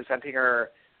about presenting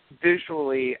her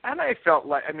visually, and I felt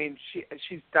like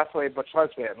she's definitely a butch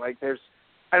lesbian. Like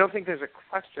I don't think there's a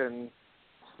question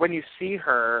when you see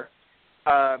her.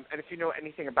 And if you know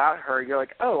anything about her, you're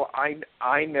like, oh,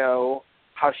 I know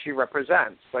how she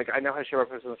represents. Like, I know how she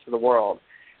represents to the world.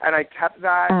 And I kept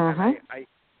that, and I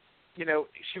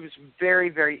she was very,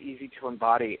 very easy to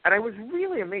embody. And I was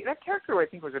really amazed. That character, I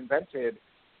think, was invented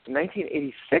in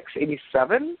 1986,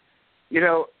 87.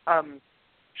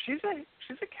 She's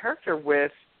a character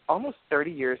with almost 30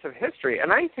 years of history.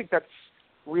 And I think that's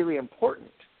really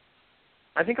important.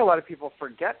 I think a lot of people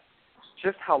forget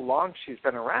just how long she's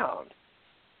been around,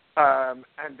 and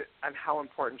how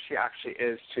important she actually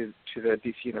is to the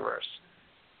DC universe.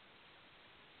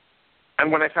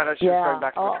 And when I found out she was going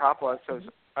back to Metropolis,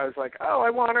 I was like, oh, I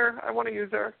want her. I want to use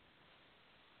her.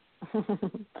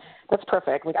 That's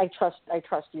perfect. Like I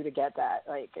trust you to get that,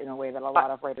 like in a way that a lot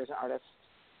of writers and artists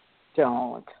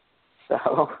don't.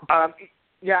 So.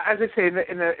 Yeah, as I say,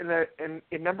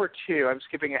 in number 2, I'm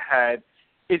skipping ahead.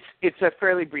 It's a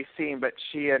fairly brief scene, but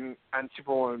she and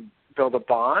Superwoman build a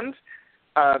bond.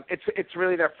 It's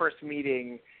really their first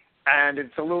meeting, and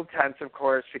it's a little tense, of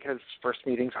course, because first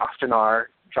meetings often are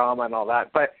drama and all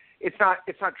that. But it's not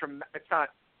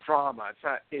drama.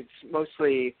 It's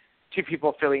mostly two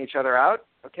people filling each other out.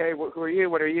 Okay, who are you?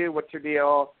 What are you? What's your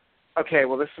deal? Okay,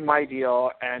 well, this is my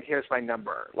deal, and here's my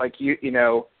number. Like you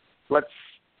know,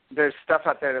 there's stuff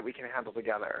out there that we can handle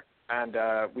together, and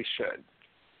we should.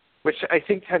 Which I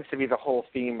think tends to be the whole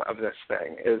theme of this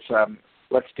thing is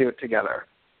let's do it together.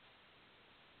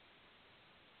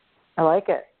 I like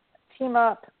it. Team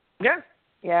up. Yeah.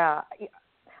 Yeah.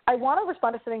 I want to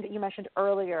respond to something that you mentioned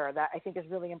earlier that I think is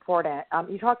really important.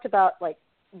 You talked about, like,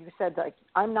 you said that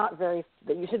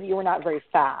you said that you were not very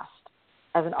fast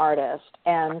as an artist.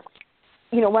 And,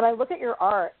 you know, when I look at your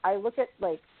art, I look at,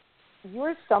 like,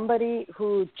 you're somebody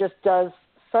who just does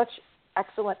such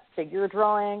excellent figure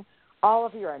drawing. All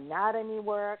of your anatomy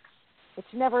works. It's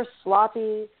never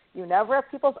sloppy. You never have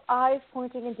people's eyes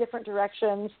pointing in different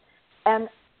directions. And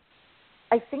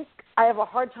I think I have a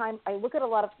hard time. I look at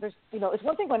it's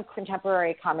one thing when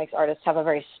contemporary comics artists have a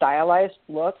very stylized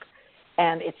look,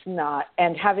 and it's not,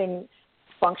 and having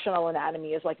functional anatomy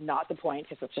is like not the point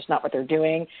because it's just not what they're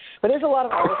doing. But there's a lot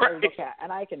of artists I look at,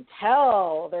 and I can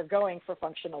tell they're going for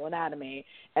functional anatomy,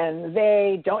 and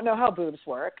they don't know how boobs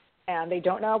work, and they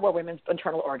don't know where women's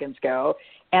internal organs go,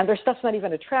 and their stuff's not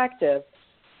even attractive.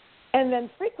 And then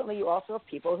frequently you also have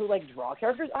people who like draw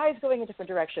characters' eyes going in different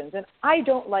directions, and I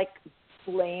don't like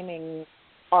blaming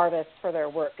artists for their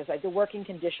work because the working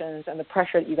conditions and the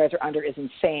pressure that you guys are under is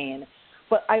insane.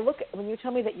 But when you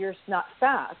tell me that you're not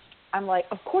fast, I'm like,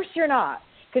 of course you're not,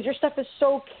 because your stuff is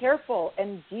so careful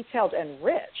and detailed and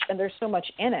rich, and there's so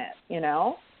much in it, you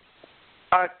know?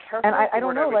 And I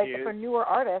don't know, like for newer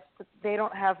artists, maybe they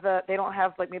don't have the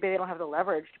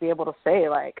leverage to be able to say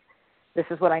like, this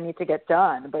is what I need to get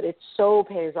done, but it so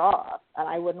pays off, and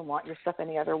I wouldn't want your stuff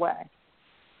any other way.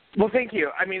 Well, thank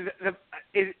you. I mean,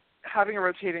 having a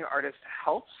rotating artist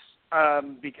helps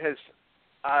because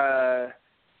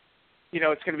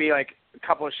it's going to be like a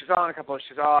couple issues on, a couple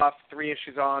issues off, 3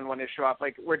 issues on, 1 issue off.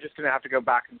 Like we're just going to have to go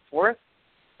back and forth.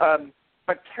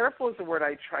 But careful is the word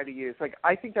I try to use. Like,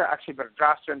 I think they're actually better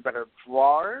drafters, better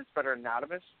drawers, better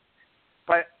anatomists.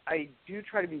 But I do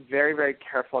try to be very, very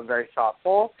careful and very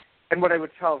thoughtful. And what I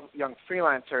would tell young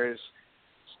freelancers,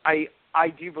 I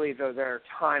do believe, though, there are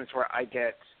times where I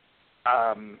get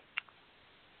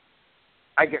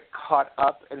caught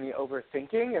up in the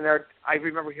overthinking. And I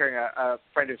remember hearing a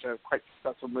friend who's a quite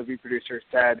successful movie producer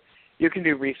said, you can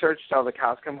do research till the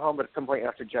cows come home, but at some point you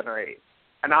have to generate.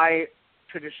 And I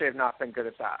traditionally have not been good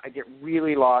at that. I get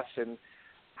really lost in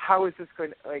how is this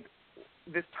going to, like,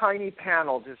 this tiny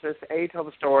panel, does this tell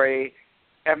the story?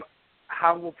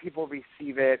 How will people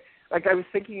receive it? Like, I was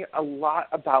thinking a lot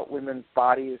about women's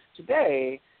bodies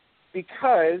today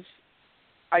because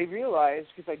I realized,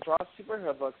 because I draw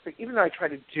superhero books, that even though I try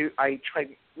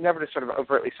never to sort of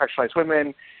overtly sexualize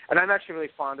women, and I'm actually really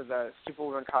fond of the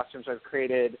Superwoman costumes I've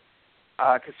created,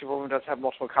 because Superwoman does have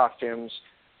multiple costumes,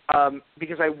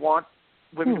 because I want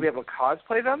women to be able to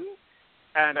cosplay them,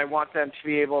 and I want them to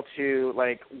be able to,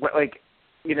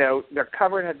 they're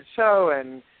covered head to toe,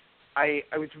 and I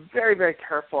was very, very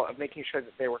careful of making sure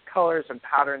that they were colors and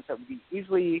patterns that would be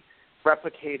easily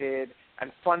replicated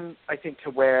and fun, I think, to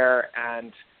wear,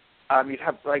 and you'd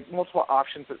have, like, multiple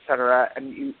options, et cetera,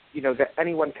 and, that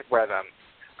anyone could wear them.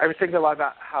 I was thinking a lot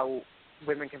about how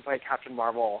women can play Captain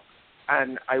Marvel,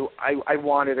 and I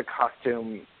wanted a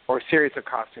costume or a series of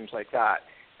costumes like that.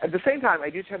 At the same time,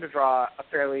 I do tend to draw a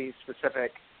fairly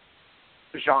specific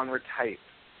genre type,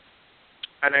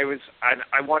 and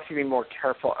I want to be more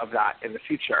careful of that in the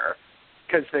future,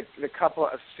 because the couple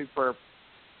of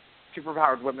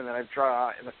superpowered women that I've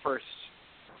drawn in the first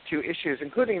 2 issues,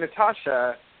 including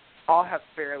Natasha, all have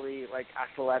fairly, like,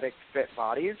 athletic, fit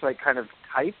bodies, like kind of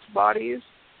typed bodies,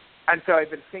 and so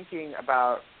I've been thinking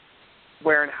about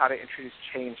where and how to introduce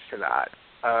change to that.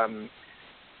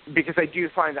 Because I do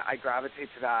find that I gravitate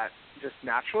to that just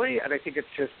naturally, and I think it's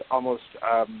just almost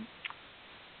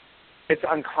it's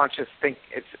unconscious.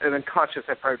 It's an unconscious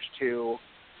approach to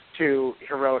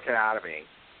heroic anatomy.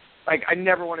 Like, I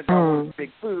never want to draw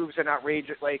big boobs and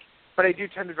outrageous. Like, but I do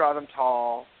tend to draw them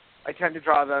tall. I tend to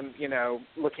draw them,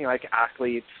 looking like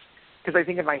athletes, because I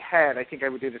think in my head, I think I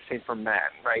would do the same for men,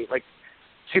 right? Like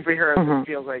superheroes, it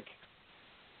feels like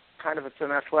kind of it's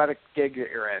an athletic gig that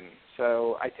you're in.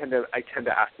 So I tend to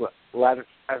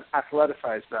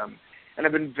athleticize them, and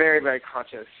I've been very, very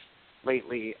conscious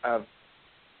lately of.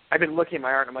 I've been looking at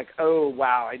my art, and I'm like, oh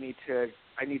wow, I need to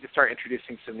start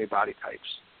introducing some new body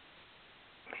types.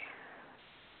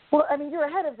 Well, I mean, you're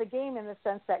ahead of the game in the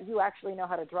sense that you actually know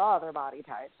how to draw other body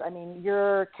types. I mean,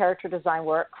 your character design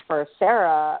work for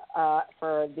Sarah,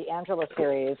 for the Angela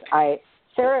series,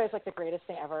 Sarah is like the greatest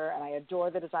thing ever, and I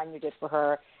adore the design you did for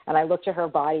her. And I looked at her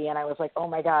body, and I was like, oh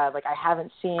my God, like I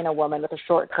haven't seen a woman with a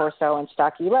short torso and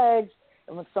stocky legs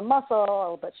and with some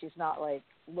muscle, but she's not like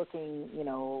looking,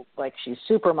 like she's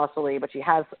super muscly, but she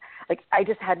has, like, I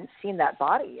just hadn't seen that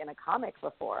body in a comic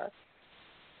before.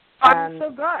 I'm so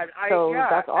glad.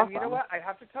 That's awesome. And you know what? I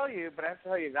have to tell you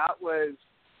that was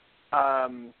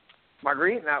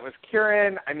Marguerite and that was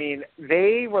Kieran. I mean,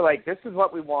 they were like, this is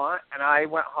what we want, and I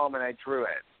went home and I drew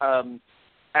it.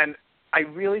 And I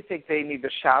really think they need the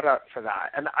shout-out for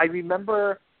that. And I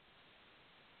remember,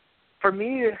 for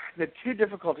me, the two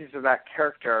difficulties of that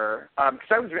character,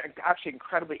 because I was actually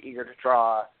incredibly eager to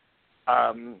draw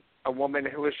a woman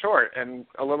who was short and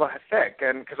a little thick,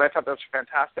 and because I thought that was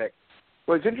fantastic.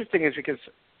 What's interesting is because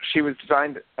she was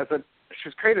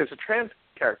created as a trans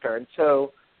character, and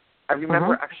so I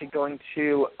remember actually going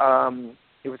to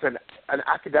it was an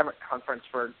academic conference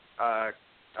for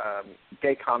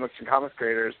gay comics and comics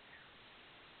creators,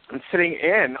 and sitting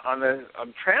in on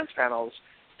trans panels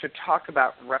to talk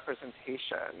about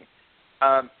representation.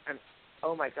 And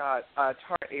oh my God,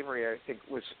 Tara Avery, I think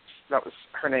that was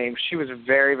her name. She was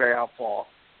very, very helpful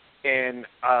in.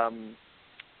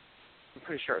 I'm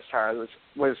pretty sure Sarah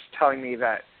was telling me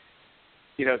that,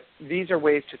 these are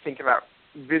ways to think about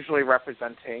visually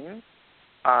representing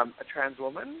a trans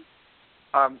woman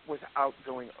without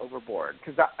going overboard.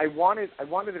 Because I wanted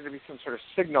there to be some sort of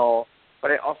signal,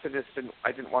 but I also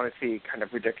I didn't want to see kind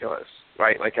of ridiculous,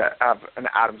 right? Like an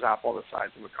Adam's apple the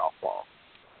size of a golf ball.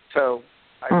 So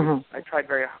I tried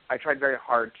very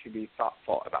hard to be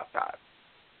thoughtful about that.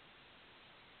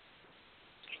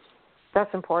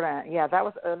 That's important. Yeah, that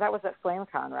was at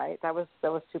FlameCon, right? That was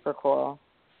super cool.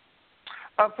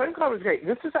 FlameCon was great.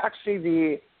 This is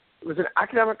actually it was an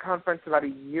academic conference about a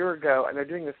year ago, and they're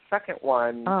doing the second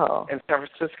one in San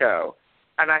Francisco.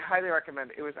 And I highly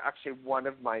recommend it. It was actually one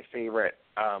of my favorite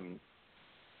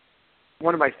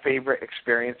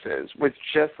experiences was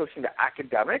just listening to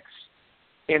academics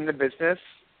in the business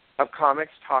of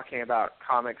comics talking about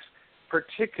comics,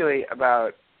 particularly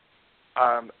about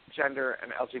gender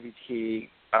and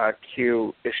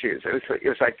LGBTQ issues. It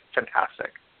was like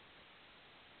fantastic.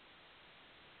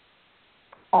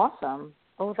 Awesome.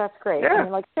 Oh, that's great. Yeah. I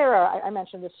mean, like Sarah, I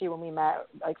mentioned this to you when we met.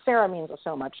 Like Sarah means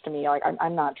so much to me. Like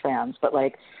I'm not trans, but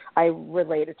like I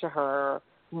related to her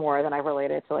more than I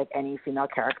related to like any female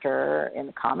character in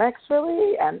the comics,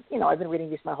 really. And I've been reading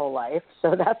these my whole life,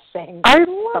 so that's saying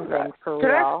something that. For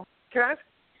real. Can I ask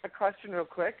a question real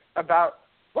quick about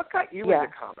what got you into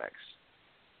comics?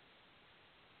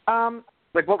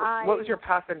 Like what was your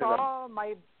path into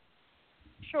them?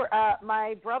 Sure.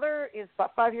 My brother is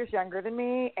about 5 years younger than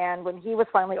me, and when he was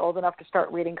finally old enough to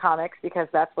start reading comics, because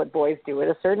that's what boys do at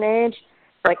a certain age,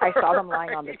 like I saw them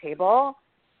lying on the table,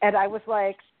 and I was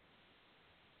like,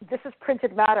 this is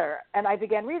printed matter. And I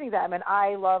began reading them, and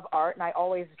I love art, and I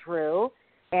always drew,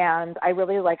 and I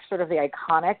really like sort of the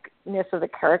iconicness of the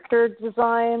character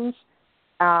designs.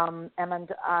 And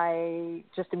I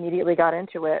just immediately got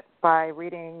into it by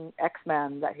reading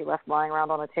X-Men that he left lying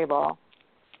around on a table,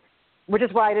 which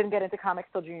is why I didn't get into comics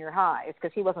till junior high. It's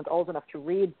because he wasn't old enough to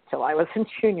read till I was in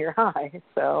junior high.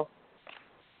 So,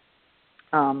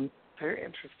 very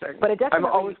interesting. But it definitely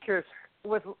I'm always curious.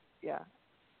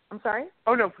 I'm sorry?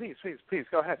 Oh, no, please,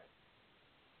 go ahead.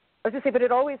 I was going to say, but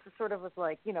it always sort of was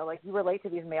like, like you relate to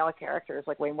these male characters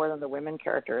like way more than the women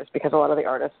characters because a lot of the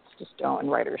artists just don't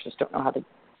and writers just don't know how to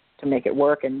make it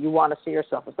work, and you want to see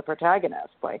yourself as the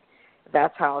protagonist. Like,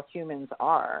 that's how humans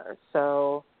are.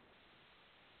 So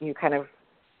you kind of,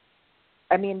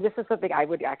 I mean, this is something I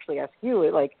would actually ask you,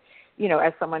 like,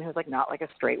 as someone who's like not like a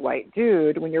straight white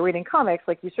dude, when you're reading comics,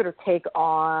 like you sort of take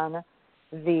on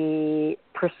the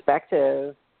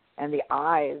perspective and the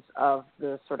eyes of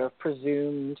the sort of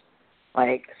presumed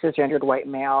like cisgendered white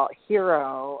male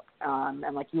hero,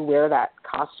 and like you wear that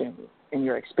costume in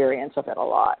your experience of it a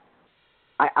lot,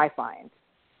 I find.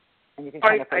 And you can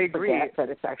kind of forget that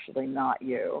it's actually not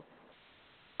you.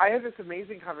 I have this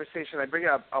amazing conversation. I bring it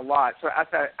up a lot. So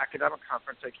at that academic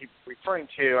conference I keep referring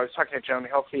to, I was talking to Joan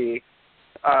Hilty,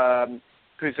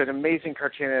 who's an amazing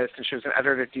cartoonist, and she was an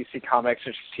editor at DC Comics,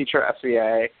 and she's a teacher at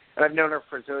SVA, and I've known her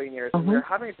for a zillion years, and we were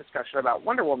having a discussion about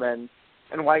Wonder Woman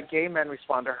and why gay men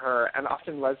respond to her and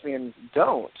often lesbians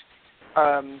don't.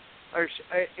 At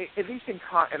least in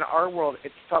our world,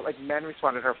 it felt like men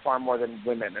responded to her far more than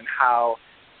women, and how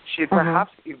she had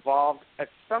perhaps evolved at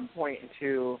some point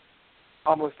into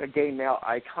almost a gay male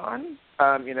icon,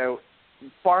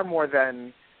 far more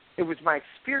than it was my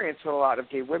experience with a lot of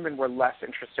gay women were less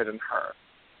interested in her.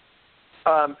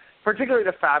 Particularly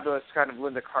the fabulous kind of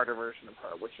Linda Carter version of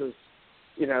her, which was,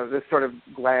 this sort of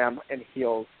glam and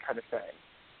heels kind of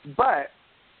thing. But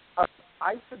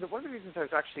I said that one of the reasons I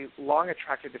was actually long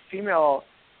attracted to female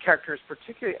characters,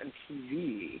 particularly on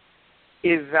TV,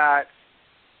 is that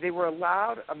they were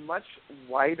allowed a much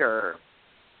wider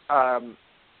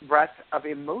breadth of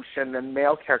emotion than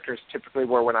male characters typically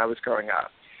were when I was growing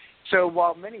up. So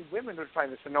while many women would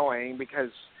find this annoying because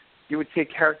you would see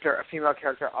a female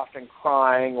character often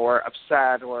crying or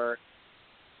upset or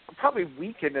probably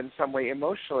weakened in some way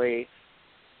emotionally,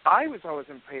 I was always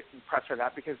impressed with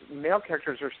that because male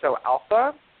characters are so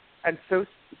alpha and so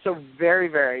very,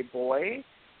 very boy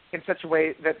in such a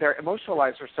way that their emotional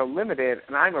lives are so limited,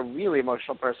 and I'm a really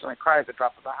emotional person. I cry at the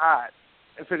drop of a hat.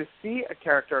 And so to see a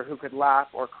character who could laugh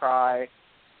or cry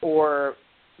or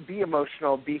be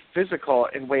emotional, be physical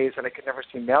in ways that I could never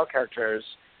see male characters,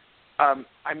 I'm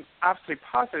absolutely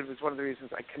positive is one of the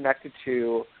reasons I connected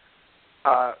to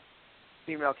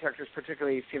female characters,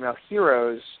 particularly female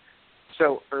heroes,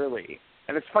 so early.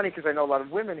 And it's funny because I know a lot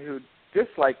of women who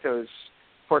dislike those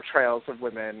portrayals of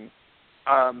women.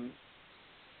 And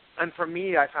for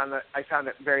me, I found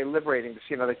it very liberating to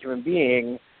see another human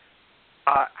being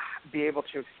be able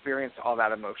to experience all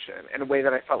that emotion in a way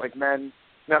that I felt like male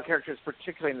characters,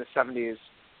 particularly in the 70s,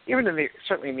 even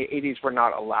certainly in the 80s, were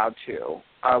not allowed to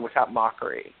without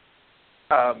mockery.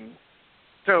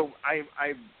 So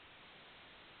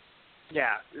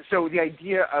the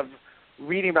idea of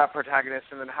reading about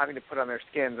protagonists and then having to put on their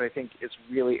skins, I think, is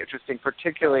really interesting,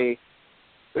 particularly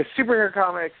with superhero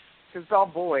comics, because it's all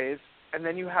boys, and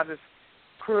then you have this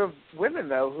crew of women,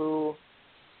 though, who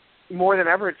more than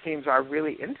ever, it seems, are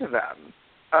really into them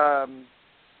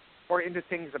or into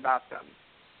things about them.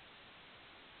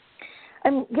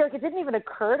 And Garrick, it didn't even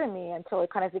occur to me until it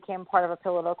kind of became part of a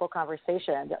political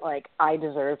conversation that, like, I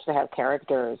deserved to have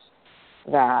characters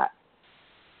that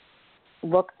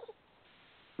looked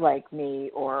like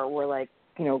me or were like,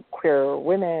 queer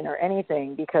women or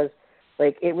anything, because,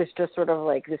 like, it was just sort of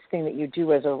like this thing that you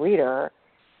do as a reader,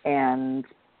 and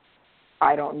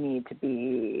I don't need to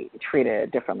be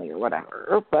treated differently or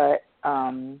whatever. But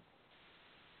in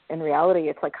reality,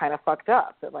 it's, like, kind of fucked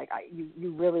up that, like,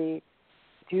 you really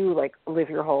do, like, live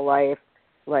your whole life,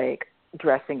 like,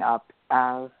 dressing up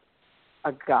as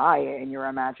a guy in your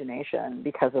imagination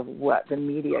because of what the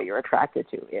media you're attracted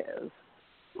to is.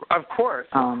 Of course.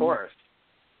 Which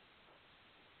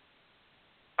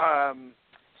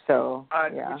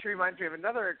reminds me of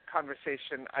another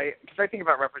conversation. Because I think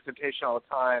about representation all the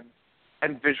time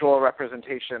and visual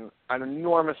representation an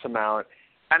enormous amount.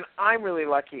 And I'm really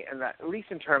lucky in that, at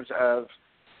least in terms of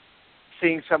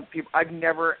seeing some people, I've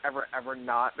never, ever, ever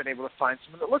not been able to find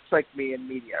someone that looks like me in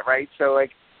media, right? So,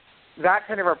 like, that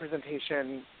kind of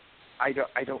representation I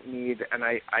don't need and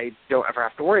I don't ever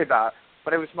have to worry about.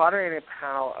 But I was moderating a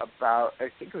panel about, I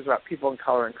think it was about people in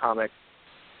color in comics,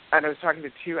 and I was talking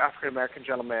to two African-American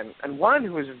gentlemen, and one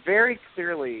who was very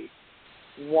clearly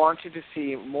wanted to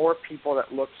see more people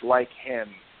that looked like him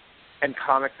in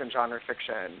comics and genre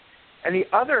fiction, and the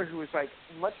other who was, like,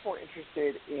 much more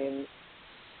interested in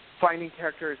finding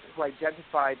characters who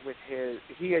identified with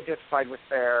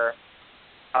their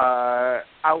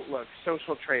outlook,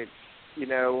 social traits,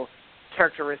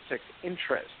 characteristics,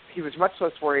 interests. He was much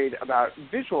less worried about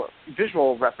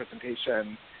visual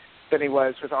representation than he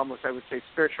was with almost, I would say,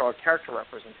 spiritual or character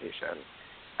representation.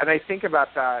 And I think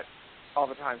about that all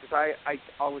the time because I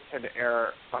always tend to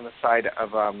err on the side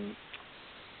of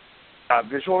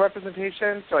visual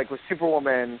representation. So, like, with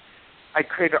Superwoman, I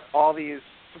created all these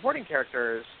supporting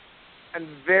characters and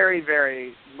very,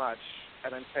 very much,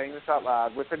 and I'm saying this out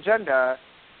loud, with agenda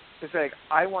to say, like,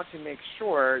 I want to make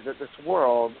sure that this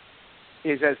world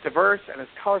is as diverse and as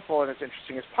colorful and as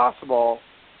interesting as possible.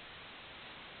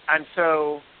 And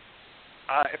so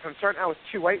if I'm starting out with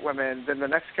two white women, then the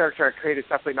next character I create is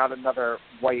definitely not another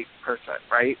white person,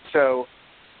 right? So,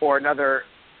 or another,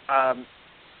 and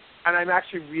I'm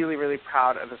actually really, really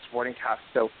proud of the supporting cast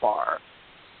so far.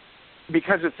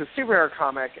 Because it's a superhero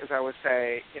comic, as I would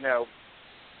say,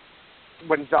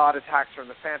 when Zod attacks her in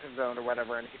the Phantom Zone or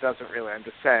whatever, and he doesn't really, I'm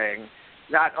just saying,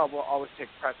 that will always take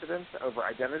precedence over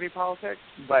identity politics,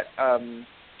 but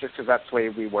just because that's the way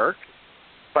we work.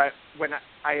 But when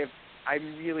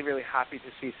I'm really, really happy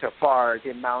to see so far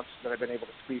the amounts that I've been able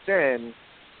to squeeze in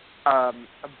a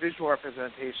visual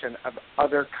representation of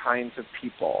other kinds of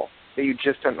people that you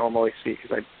just don't normally see,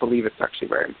 because I believe it's actually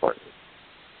very important.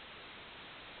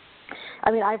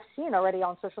 I mean, I've seen already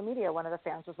on social media, one of the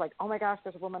fans was like, oh my gosh,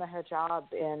 there's a woman in a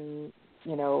hijab in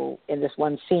this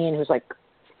one scene who's like,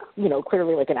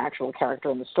 clearly like an actual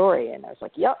character in the story. And I was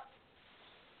like, yep,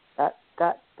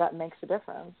 that makes a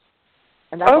difference.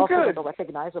 And that's also like a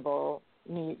recognizable,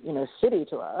 city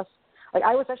to us. Like,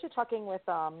 I was actually talking with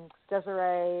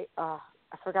Desiree, I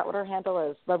forgot what her handle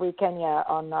is, Lovely Kenya,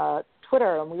 on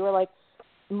Twitter, and we were like,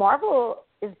 Marvel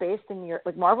is based in New York.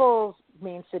 Like, Marvel's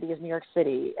main city is New York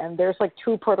City, and there's like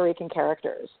 2 Puerto Rican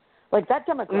characters. Like, that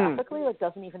demographically, like,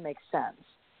 doesn't even make sense.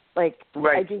 Like,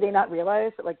 do they not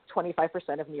realize that like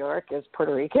 25% of New York is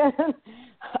Puerto Rican?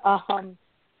 Probably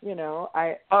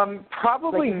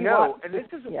like, no. And this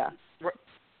is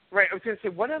right. I was going to say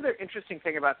one other interesting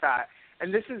thing about that,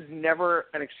 and this is never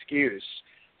an excuse,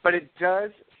 but it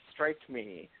does strike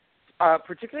me,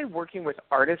 particularly working with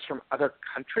artists from other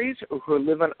countries who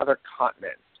live on other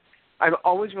continents. I'm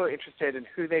always really interested in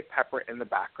who they pepper in the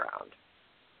background.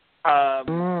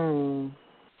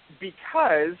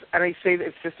 Because, and I say that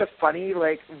it's just a funny,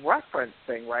 like, reference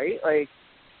thing, right? Like,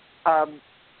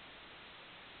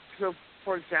 so,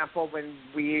 for example, when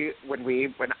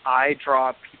I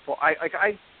draw people,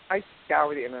 I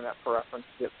scour the internet for references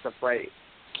to get stuff right.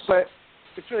 But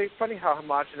it's really funny how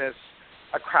homogenous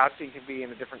a crowd scene can be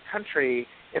in a different country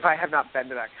if I have not been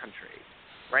to that country,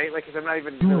 right? Like, because I'm not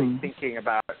even really thinking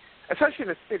about, especially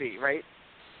in a city, right?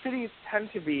 Cities tend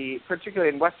to be,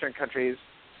 particularly in Western countries,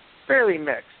 fairly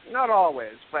mixed. Not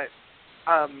always, but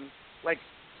how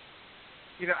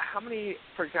many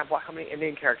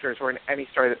Indian characters were in any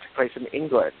story that took place in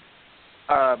England?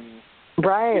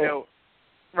 Right.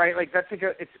 Right. Like, that's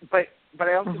but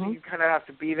I also think you kind of have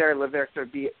to be there, live there, so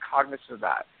be cognizant of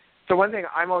that. So one thing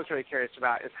I'm always really curious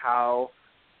about is how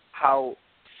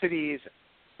cities,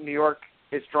 New York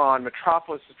is drawn,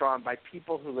 Metropolis is drawn by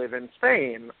people who live in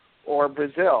Spain or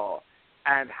Brazil,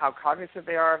 and how cognizant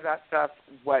they are of that stuff,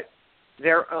 what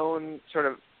their own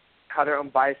how their own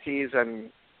biases and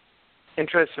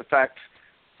interests affect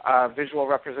visual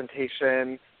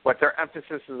representation, what their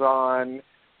emphasis is on,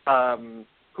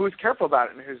 who's careful about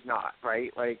it and who's not,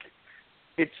 right? Like,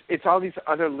 it's all these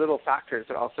other little factors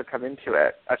that also come into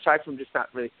it, aside from just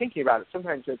not really thinking about it.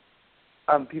 Sometimes it's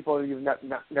people who've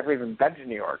never even been to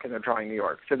New York and they're drawing New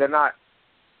York, so they're not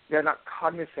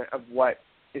cognizant of what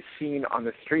is seen on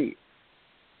the street.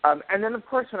 And then, of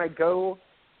course, when I go,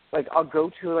 I'll go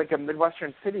to a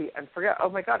Midwestern city and forget, oh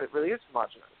my God, it really is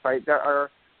homogenous, right? There are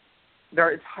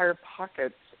entire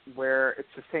pockets where it's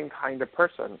the same kind of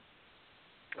person.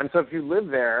 And so if you live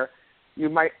there, you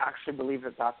might actually believe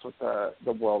that that's what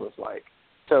the world is like.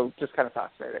 So just kind of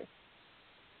fascinating.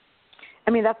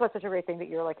 I mean, that's what's such a great thing, that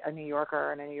you're like a New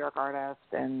Yorker and a New York artist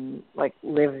and like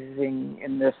living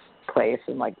in this place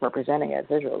and like representing it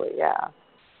visually. Yeah.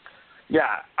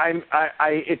 Yeah.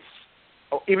 It's,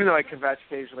 even though I confess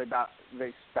occasionally about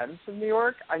the expense of New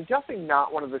York, I'm definitely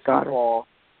not one of the people.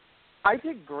 I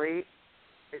did great.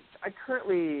 I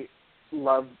currently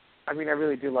I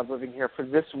really do love living here for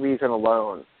this reason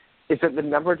alone, is that the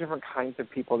number of different kinds of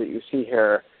people that you see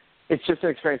here, it's just an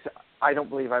experience that I don't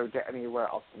believe I would get anywhere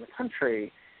else in the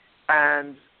country.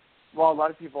 And while a lot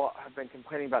of people have been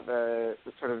complaining about the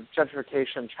sort of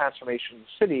gentrification, transformation of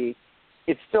the city,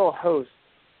 it still hosts,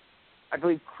 I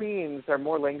believe, Queens, there are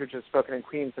more languages spoken in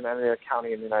Queens than any other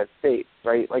county in the United States,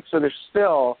 right? Like, so there's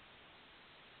still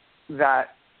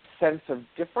that sense of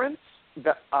difference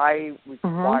that I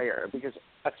require, because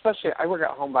especially I work at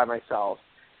home by myself,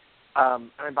 and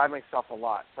I'm by myself a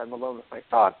lot, so I'm alone with my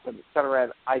thoughts, and et cetera,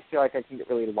 and I feel like I can get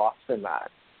really lost in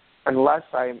that unless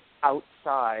I'm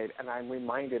outside and I'm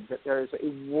reminded that there is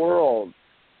a world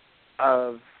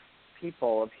of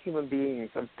people, of human beings,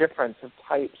 of difference, of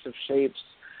types, of shapes,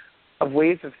 of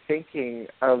ways of thinking,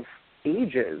 of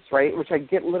ages, right, which I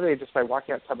get literally just by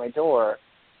walking outside my door,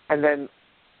 and then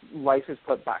life is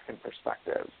put back in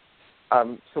perspective.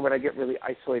 So when I get really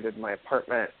isolated in my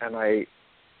apartment, and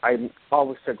I'm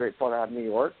always so grateful to have New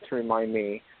York to remind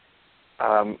me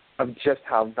of just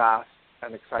how vast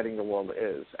and exciting the world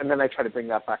is. And then I try to bring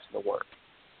that back to the work.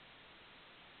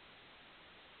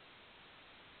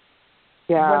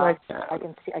 Yeah, I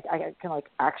can see. I can like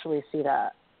actually see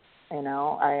that.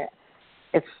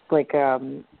 It's like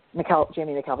Jamie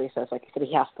McKelvey says, like,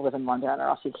 he has to live in London or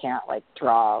else he can't like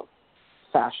draw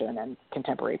fashion and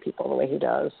contemporary people the way he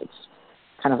does. It's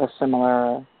kind of a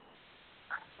similar.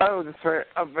 Oh, that's very,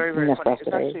 very, very funny. It's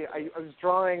necessity. actually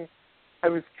I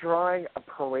was drawing a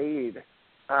parade.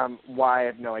 Why I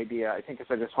have no idea. I think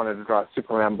because I just wanted to draw a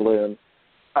Superman balloon.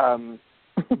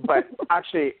 But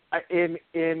actually, in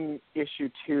issue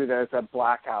 2, there's a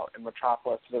blackout in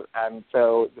Metropolis, and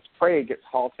so this parade gets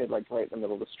halted like right in the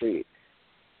middle of the street.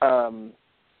 And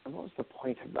what was the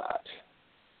point of that?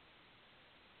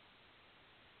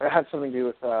 It had something to do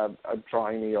with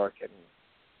drawing New York and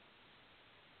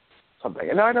something.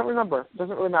 And no, I don't remember. It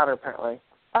doesn't really matter, apparently.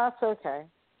 That's okay.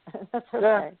 That's okay.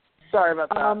 Yeah. Sorry about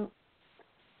that.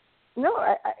 No,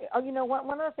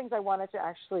 one of the things I wanted to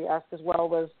actually ask as well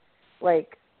was,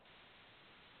 like,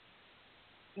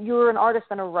 you're an artist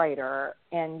and a writer,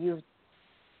 and you've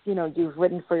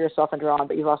written for yourself and drawn,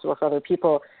 but you've also worked for other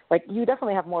people. Like, you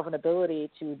definitely have more of an ability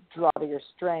to draw to your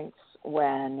strengths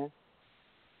when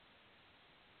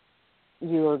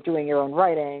you're doing your own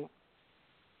writing.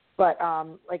 But,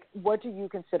 like, what do you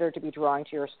consider to be drawing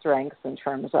to your strengths in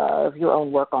terms of your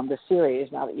own work on this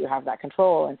series now that you have that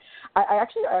control? And I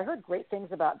heard great things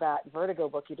about that Vertigo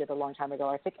book you did a long time ago.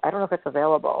 I don't know if it's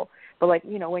available, but, like,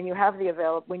 when you have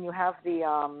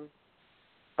the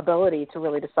ability to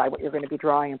really decide what you're going to be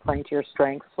drawing and playing to your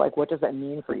strengths, like, what does that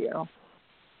mean for you?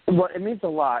 Well, it means a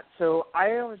lot. So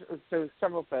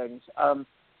several things.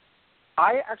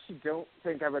 I actually don't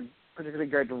think I'm a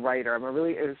particularly good writer. I'm a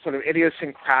really sort of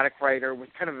idiosyncratic writer with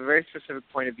kind of a very specific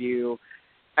point of view,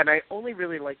 and I only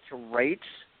really like to write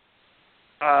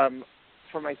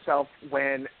for myself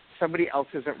when somebody else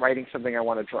isn't writing something I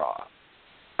want to draw.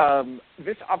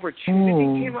 This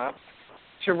opportunity came up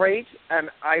to write, and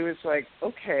I was like,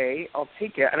 okay, I'll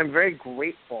take it, and I'm very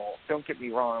grateful. Don't get me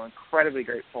wrong, I'm incredibly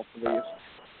grateful for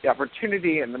the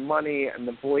opportunity and the money and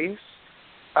the voice,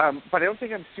 but I don't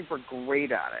think I'm super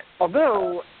great at it.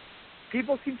 Although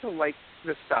people seem to like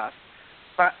the stuff,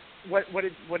 but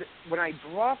when I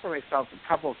draw for myself, a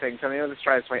couple of things, and I know this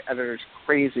drives my editors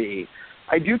crazy,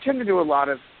 I tend to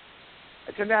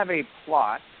have a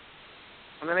plot,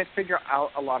 and then I figure out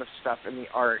a lot of stuff in the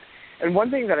art. And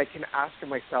one thing that I can ask of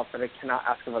myself that I cannot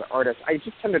ask of other artists, I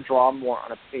just tend to draw more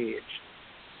on a page.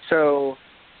 So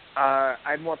I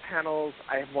have more panels,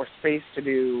 I have more space to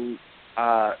do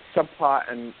subplot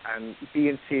and B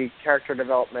and C character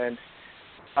development.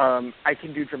 I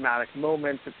can do dramatic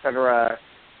moments, etc.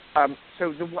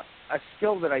 So a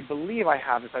skill that I believe I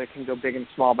have is that I can go big and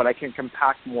small, but I can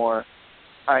compact more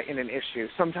in an issue.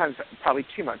 Sometimes probably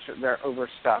too much. They're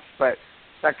overstuffed, but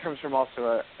that comes from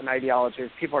also an ideology.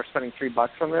 If people are spending $3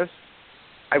 on this,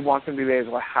 I want them to be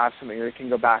able to have something they can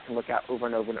go back and look at over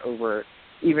and over and over,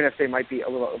 even if they might be a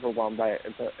little overwhelmed by it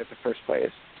at the first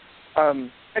place.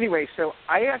 Anyway, so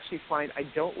I actually find I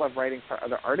don't love writing for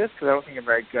other artists because I don't think I'm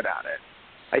very good at it.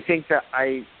 I think that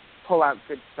I pull out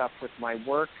good stuff with my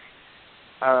work.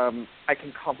 I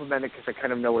can complement it because I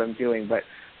kind of know what I'm doing, but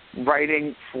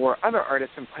writing for other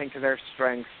artists and playing to their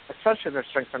strengths, especially if their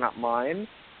strengths are not mine,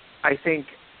 I think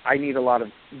I need a lot of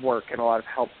work and a lot of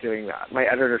help doing that. My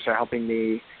editors are helping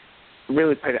me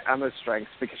really play to Emma's strengths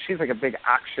because she's like a big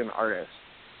action artist.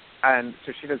 And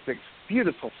so she does big,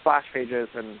 beautiful splash pages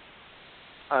and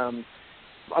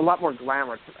a lot more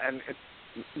glamour, and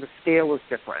the scale is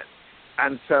different.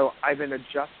 And so I've been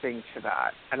adjusting to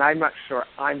that, and I'm not sure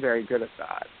I'm very good at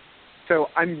that. So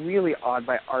I'm really awed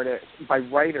by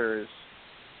writers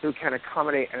who can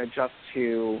accommodate and adjust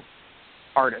to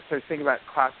artists. So I was thinking about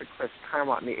classic Chris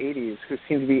Claremont in the 80s, who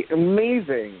seemed to be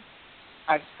amazing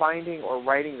at finding or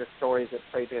writing the stories that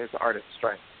play to his artist's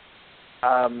strengths.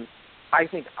 I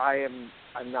think I'm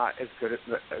not as good as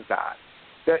that.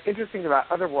 The interesting about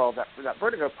Otherworld, that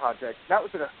Vertigo project, that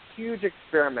was a huge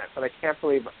experiment that I can't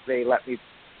believe they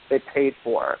paid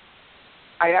for.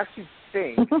 I actually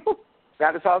think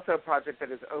that is also a project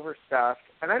that is overstuffed,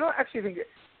 and I don't actually think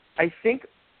I think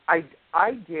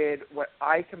I did what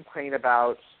I complain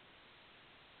about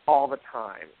all the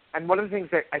time. And one of the things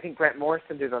that I think Grant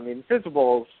Morrison did on The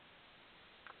Invisibles,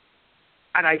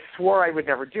 and I swore I would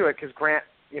never do it because Grant,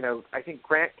 I think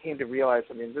Grant came to realize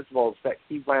on The Invisibles that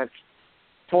he went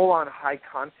full-on high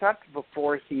concept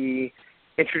before he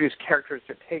introduced characters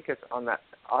to take us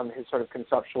on his sort of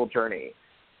conceptual journey.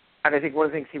 And I think one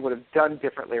of the things he would have done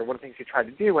differently, or one of the things he tried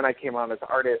to do when I came on as an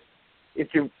artist, is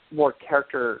do more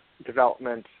character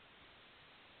development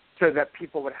so that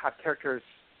people would have characters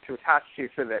to attach to,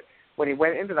 so that when he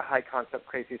went into the high concept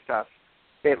crazy stuff,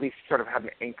 they at least sort of had an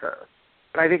anchor.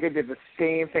 And I think I did the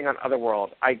same thing on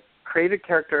Otherworld. I created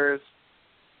characters.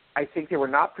 I think they were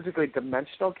not particularly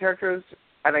dimensional characters,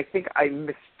 and I think I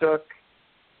mistook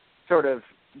sort of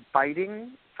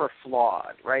biting for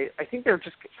flawed, right? I think they're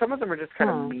just, some of them are just kind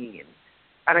of mean.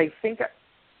 And I think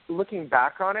looking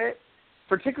back on it,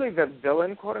 particularly the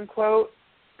villain, quote unquote,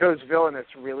 goes villainous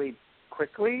really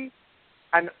quickly.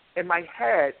 And in my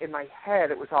head,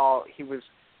 it was all he was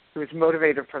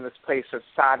motivated from this place of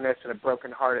sadness and a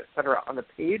broken heart, etc. On the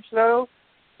page, though,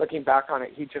 looking back on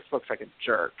it, he just looks like a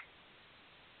jerk,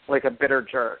 like a bitter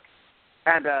jerk.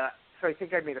 And so I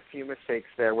think I made a few mistakes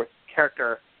there with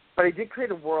character, but I did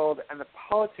create a world, and the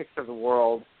politics of the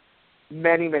world,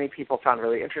 many people found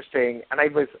really interesting. And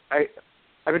I've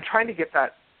been trying to get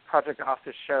that project off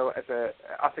the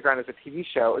ground as a TV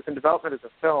show. It was in development as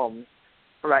a film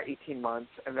for about 18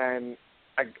 months, and then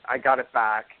I got it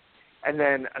back. And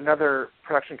then another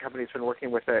production company has been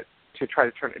working with it to try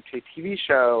to turn it into a TV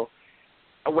show.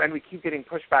 When we keep getting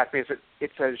pushback because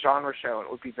it's a genre show and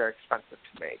it would be very expensive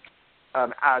to make,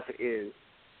 as it is.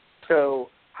 So,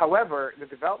 however, the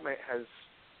development has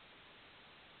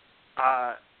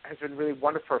been really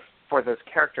wonderful for those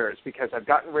characters because I've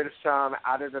gotten rid of some,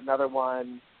 added another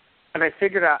one, and I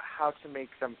figured out how to make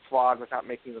them flawed without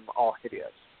making them all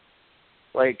hideous.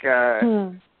 Like,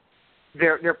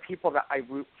 they're people that I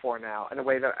root for now in a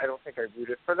way that I don't think I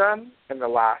rooted for them in the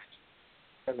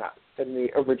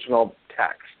original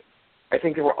text. I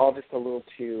think they were all just a little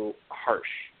too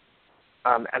harsh.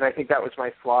 And I think that was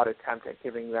my flawed attempt at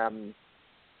giving them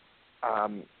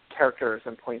characters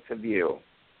and points of view.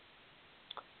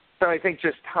 So I think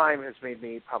just time has made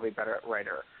me probably better at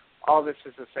writer. All this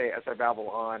is to say, as I babble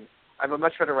on, I'm a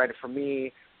much better writer for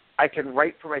me. I can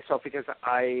write for myself because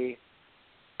I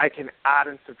can add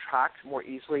and subtract more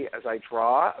easily as I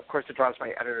draw. Of course, it drives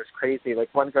my editors crazy.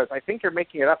 Like one goes, I think you're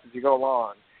making it up as you go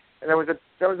along. And that was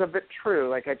a bit true.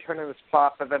 Like I turn in this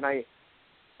plot, but then I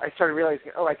started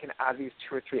realizing, I can add these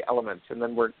 2 or 3 elements, and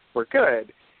then we're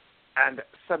good. And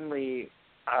suddenly,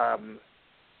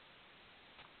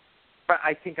 but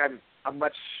I think I'm a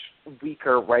much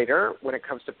weaker writer when it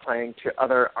comes to playing to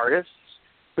other artists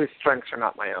whose strengths are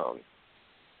not my own.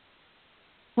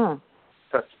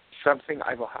 That's something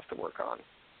I will have to work on.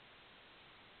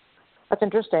 That's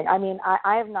interesting. I mean,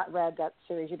 I have not read that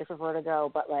series you did for Vertigo,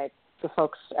 but like the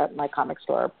folks at my comic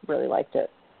store really liked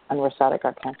it, and were sad it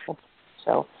got canceled.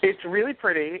 So it's really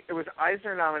pretty. It was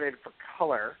Eisner nominated for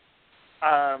color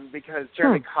because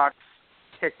Jeremy Cox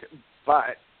kicked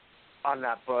butt on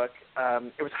that book.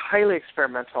 It was highly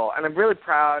experimental, and I'm really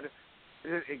proud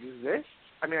that it exists.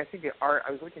 I mean, I think the art,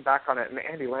 I was looking back on it, and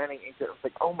Andy Lanning inked it. I was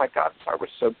like, oh my God, this art was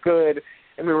so good.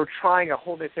 And we were trying a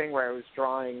whole new thing where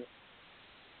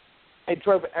I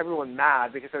drove everyone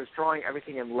mad because I was drawing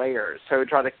everything in layers. So I would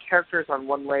draw the characters on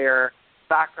one layer,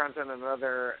 backgrounds on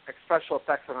another, special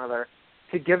effects on another,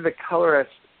 to give the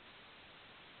colorist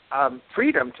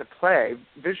freedom to play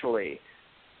visually.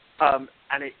 And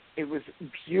it was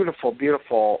beautiful,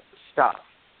 beautiful stuff.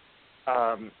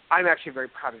 I'm actually very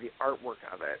proud of the artwork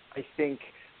of it. I think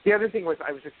the other thing was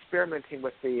I was experimenting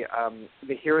with the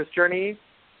hero's journey,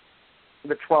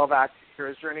 the 12-act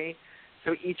hero's journey.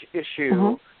 So each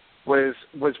issue was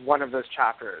one of those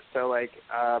chapters. So like,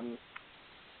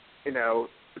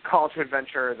 the call to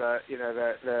adventure,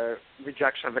 the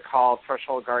rejection of the call,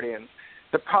 threshold guardians.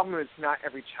 The problem is not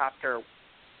every chapter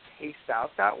paced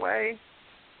out that way,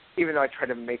 even though I try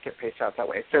to make it pace out that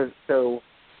way. So,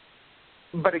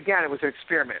 but again, it was an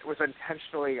experiment. It was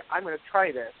intentionally, I'm going to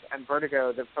try this. And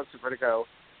Vertigo, the folks at Vertigo,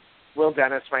 Will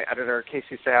Dennis, my editor,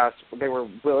 Casey Sayas, they were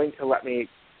willing to let me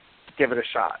give it a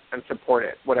shot and support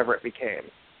it, whatever it became.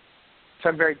 So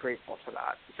I'm very grateful for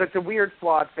that. So it's a weird,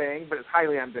 flawed thing, but it's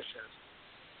highly ambitious.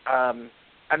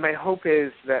 And my hope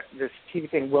is that this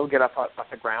TV thing will get off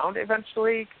the ground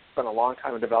eventually. It's been a long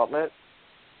time in development.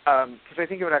 Because I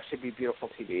think it would actually be beautiful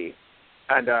TV.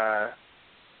 And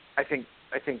I think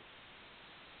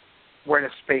we're in a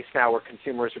space now where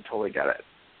consumers would totally get it.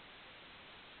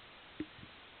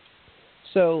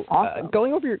 So awesome.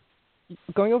 Going over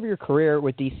your career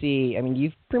with DC, I mean,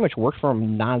 you've pretty much worked for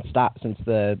them nonstop since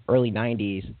the early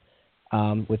 '90s,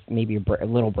 with maybe a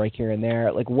little break here and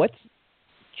there. Like, what's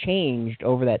changed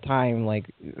over that time? Like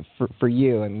for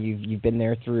you, I mean, you've been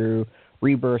there through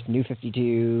Rebirth, New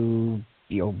 52,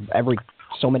 every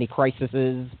so many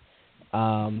crises.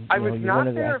 I was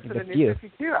not there for the New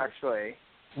 52, actually.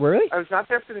 Really? I was not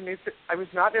there for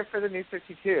the New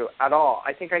 52 at all.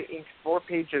 I think I inked 4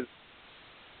 pages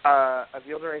of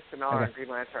Yildiray Cinar and Green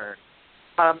Lantern.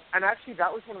 And actually,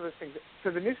 that was one of those things.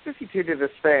 So the New 52 did this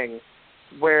thing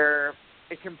where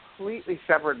it completely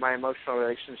severed my emotional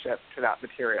relationship to that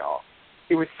material.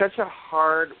 It was such a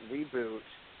hard reboot.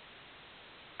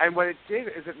 And what it did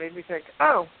is it made me think,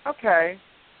 oh, okay,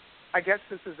 I guess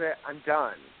this is it. I'm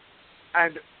done.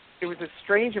 And it was a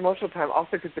strange emotional time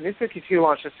also because the New 52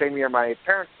 launched the same year my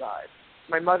parents died.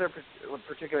 my mother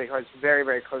particularly, who I was very,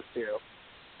 very close to.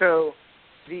 So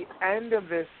the end of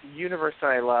this universe that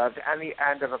I loved and the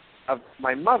end of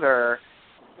my mother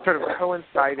sort of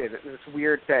coincided in this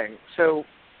weird thing. So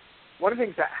one of the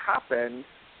things that happened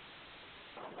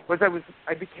was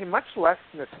I became much less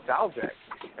nostalgic.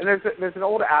 And there's an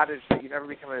old adage that you never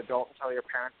become an adult until your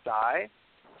parents die.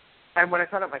 And when I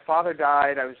found out my father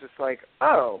died, I was just like,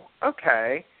 oh,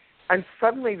 okay. And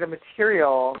suddenly the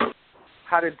material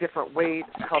had a different weight,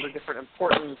 held a different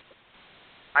importance.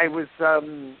 I was,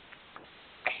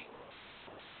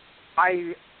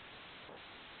 I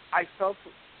felt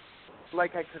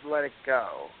like I could let it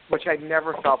go, which I'd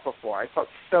never felt before. I felt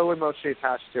so emotionally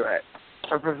attached to it.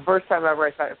 And for the first time ever,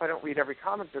 I thought, if I don't read every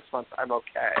comic this month, I'm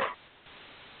okay.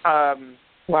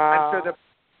 Wow. And so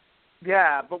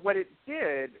but what it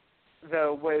did,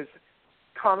 though, was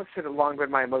comics had long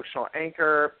been my emotional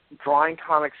anchor. Drawing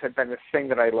comics had been this thing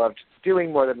that I loved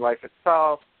doing more than life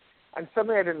itself. And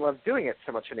suddenly I didn't love doing it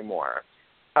so much anymore.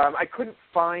 I couldn't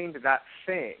find that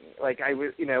thing. Like I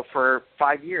was, for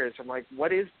 5 years, I'm like,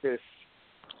 what is this?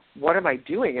 What am I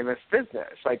doing in this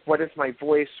business? Like, what is my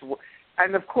voice?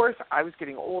 And of course, I was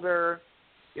getting older.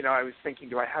 I was thinking,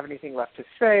 do I have anything left to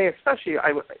say? Especially,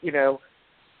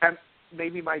 and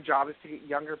maybe my job is to get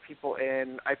younger people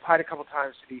in. I applied a couple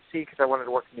times to DC because I wanted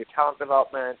to work in new talent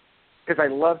development because I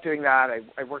love doing that.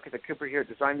 I work at the Cooper here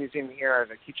Design Museum here,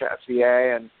 and I teach at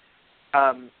SVA. And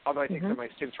although I think some of my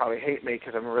students probably hate me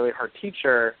because I'm a really hard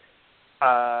teacher,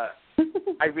 I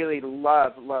really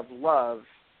love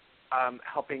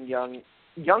helping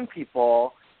young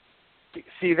people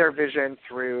see their vision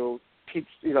through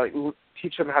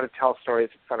teach them how to tell stories,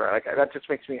 etc. Like that just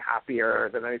makes me happier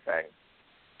than anything.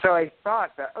 So I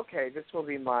thought that this will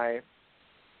be my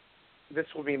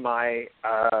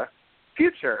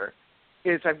future.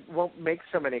 Is I won't make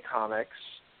so many comics,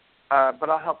 but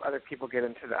I'll help other people get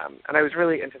into them. And I was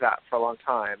really into that for a long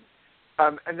time.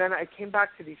 And then I came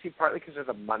back to DC partly because of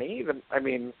the money.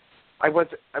 I was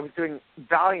doing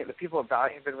Valiant. The people of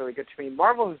Valiant have been really good to me.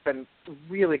 Marvel has been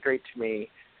really great to me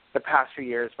the past few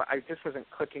years, but I just wasn't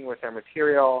clicking with their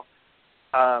material.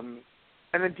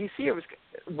 And then DC, it was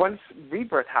once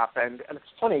Rebirth happened, and it's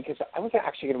funny because I wasn't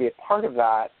actually going to be a part of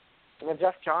that. And then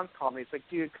Jeff Johns called me. He's like,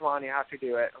 "Dude, come on, you have to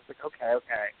do it." I was like, "Okay."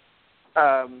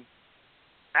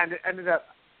 And it ended up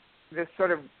this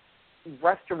sort of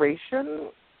restoration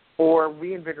or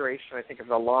reinvigoration, I think, of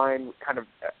the line. Kind of,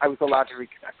 I was allowed to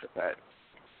reconnect with it.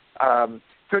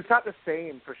 So it's not the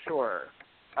same for sure.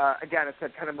 Again, it's a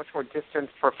kind of much more distant,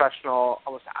 professional,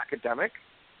 almost academic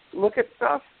look at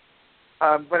stuff.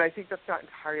 But I think that's not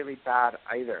entirely bad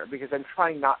either, because I'm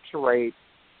trying not to write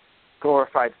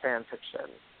glorified fan fiction.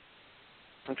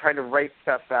 I'm trying to write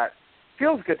stuff that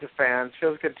feels good to fans,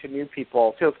 feels good to new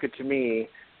people, feels good to me,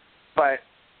 but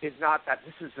is not that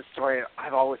this is the story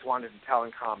I've always wanted to tell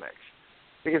in comics.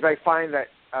 Because I find that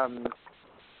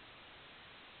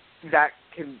that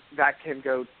can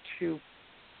go too.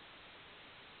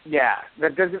 Yeah,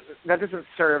 that doesn't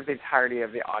serve the entirety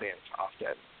of the audience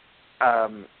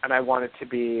often, and I wanted to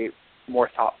be more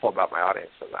thoughtful about my audience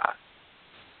than that.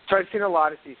 So I've seen a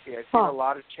lot of DC. I've seen a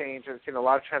lot of change. I've seen a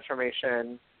lot of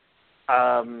transformation.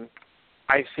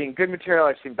 I've seen good material.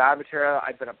 I've seen bad material.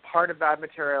 I've been a part of bad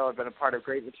material. I've been a part of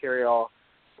great material.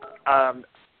 As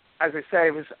I say,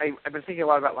 I've been thinking a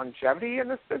lot about longevity in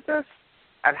this business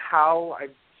and how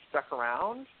I've stuck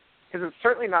around, because it's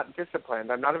certainly not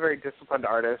disciplined. I'm not a very disciplined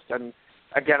artist, and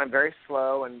again, I'm very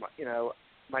slow, and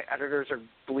my editors are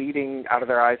bleeding out of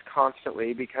their eyes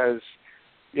constantly because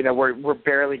we're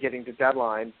barely getting to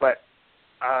deadline. But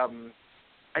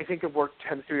I think the work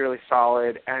tends to be really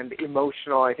solid and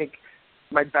emotional. I think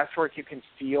my best work, you can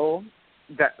feel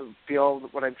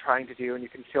what I'm trying to do, and you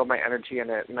can feel my energy in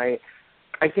it. And I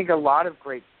think a lot of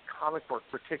great comic work,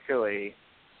 particularly,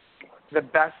 the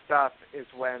best stuff is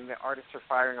when the artists are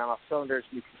firing on all cylinders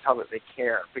and you can tell that they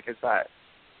care, because that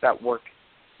work,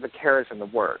 the care is in the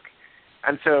work.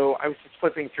 And so I was just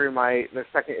flipping through the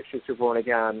second issue of Superwoman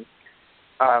again.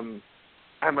 I'm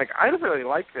like, I don't really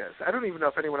like this. I don't even know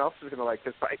if anyone else is going to like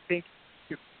this, but I think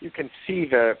you can see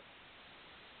the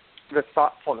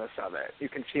thoughtfulness of it. You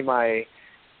can see my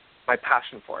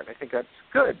passion for it. I think that's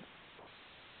good.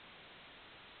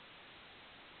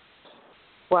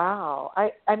 Wow.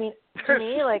 I mean, to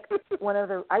me, like,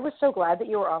 I was so glad that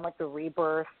you were on, like, the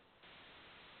Rebirth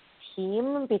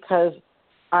team, because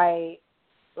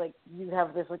you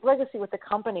have this, like, legacy with the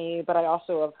company, but I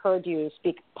also have heard you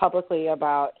speak publicly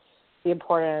about the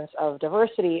importance of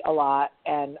diversity a lot,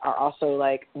 and are also,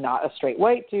 like, not a straight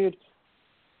white dude.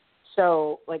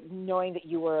 So, like, knowing that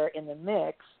you were in the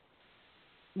mix,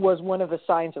 was one of the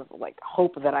signs of like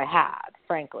hope that I had,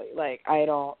 frankly. Like, I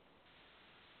don't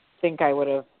think I would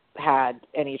have had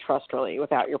any trust really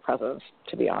without your presence,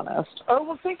 to be honest. Oh,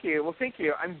 well, thank you.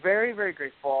 I'm very, very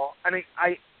grateful. And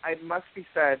I must be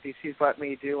said, DC's let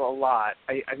me do a lot.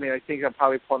 I mean, I think I'll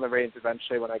probably pull in the reins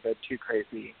eventually when I go too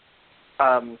crazy.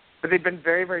 But they've been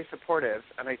very, very supportive,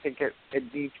 and I think it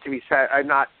needs to be said. I'm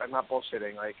not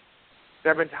bullshitting. Like,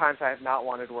 there have been times I have not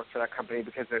wanted to work for that company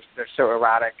because they're so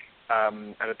erratic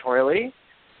editorially.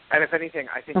 And if anything,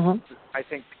 I think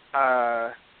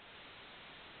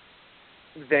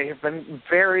they have been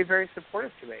very, very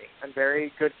supportive to me and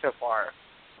very good so far.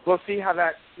 We'll see how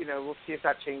that, we'll see if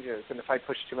that changes and if I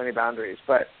push too many boundaries.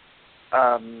 But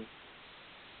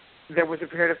there was a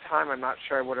period of time I'm not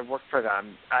sure I would have worked for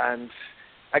them. And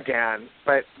again,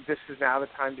 but this is now the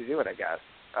time to do it, I guess.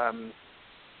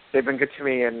 They've been good to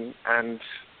me, and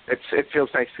it feels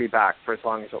nice to be back for as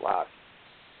long as it lasts.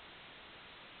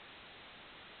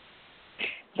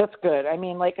 That's good. I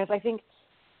mean, like, 'cause I think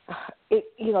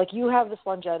like you have this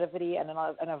longevity and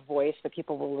a voice that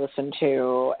people will listen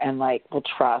to and like will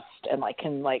trust and like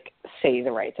can like say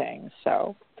the right things.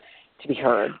 So to be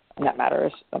heard, and that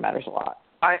matters. That matters a lot.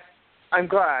 I'm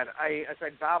glad. As I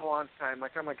babble on tonight, I'm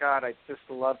like, oh my God, I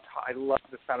love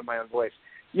the sound of my own voice.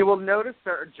 You will notice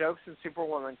there are jokes in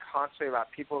Superwoman constantly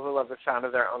about people who love the sound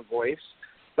of their own voice.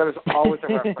 That is always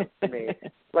a reference to me.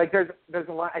 Like there's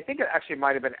a line, I think it actually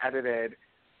might have been edited,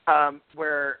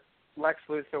 where Lex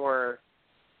Luthor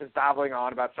is babbling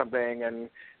on about something, and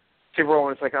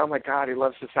Superwoman's like, oh my God, he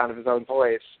loves the sound of his own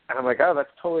voice. And I'm like, oh,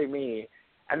 that's totally me.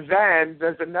 And then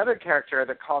there's another character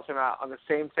that calls him out on the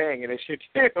same thing in issue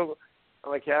 2.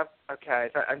 I'm like, yep, okay,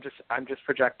 I'm just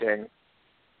projecting.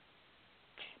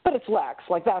 But it's Lex.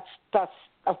 Like that's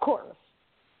of course.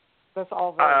 That's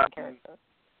all very character.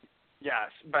 Yes,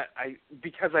 but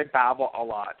because I babble a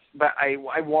lot, but I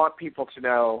want people to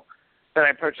know that I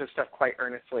approach this stuff quite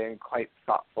earnestly and quite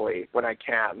thoughtfully when I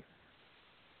can.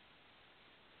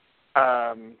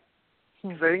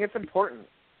 Because I think it's important.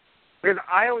 Because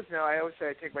I always say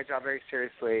I take my job very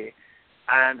seriously,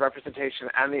 and representation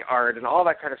and the art and all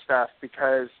that kind of stuff,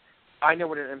 because I know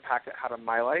what an impact it had on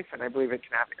my life, and I believe it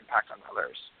can have an impact on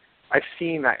others. I've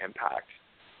seen that impact.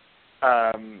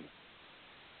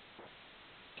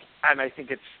 And I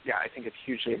think it's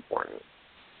hugely important.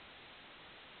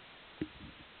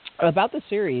 About the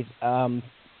series, going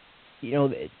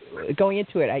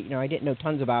into it, I didn't know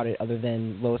tons about it other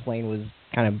than Lois Lane was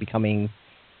kind of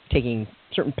taking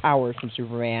certain powers from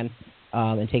Superman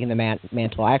and taking the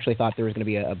mantle. I actually thought there was going to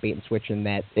be a bait and switch in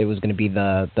that it was going to be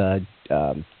the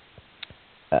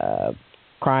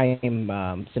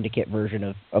crime syndicate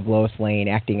version of Lois Lane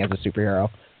acting as a superhero.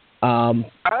 That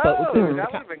would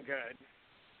have been good.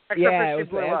 Except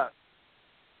for blew up.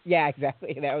 Yeah,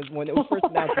 exactly. That was when it was first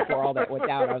announced before all that went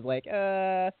down. I was like,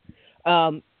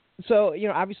 So,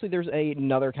 obviously there's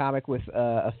another comic with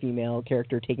a female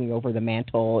character taking over the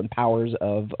mantle and powers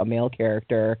of a male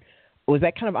character. Was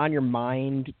that kind of on your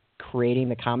mind creating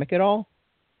the comic at all?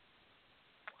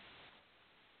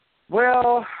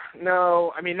 Well,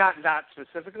 no. I mean, not that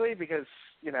specifically because,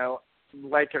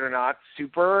 like it or not,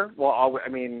 Super will always,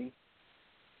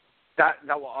 that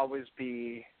will always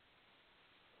be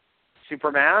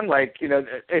Superman. Like,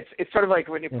 it's sort of like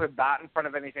when you put bat in front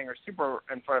of anything or super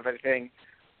in front of anything,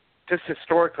 just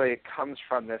historically it comes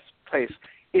from this place.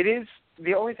 It is,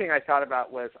 the only thing I thought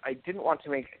about was I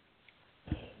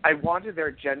wanted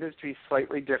their agendas to be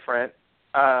slightly different.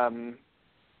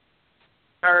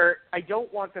 Or I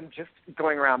don't want them just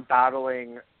going around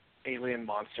battling alien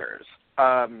monsters.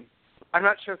 I'm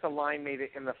not sure if the line made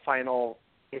it in the final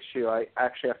issue. I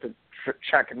actually have to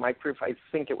check in my proof. I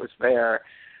think it was there.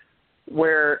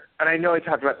 Where, and I know I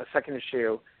talked about the second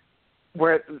issue,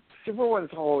 where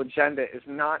Superwoman's whole agenda is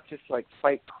not just like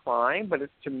fight crime, but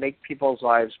it's to make people's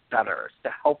lives better. It's to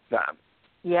help them.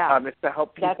 Yeah. It's to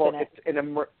help people. It's in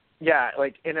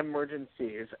in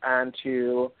emergencies, and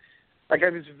to, like, I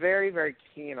was very, very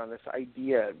keen on this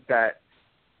idea that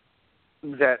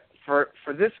for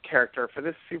this character, for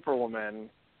this Superwoman,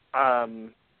 I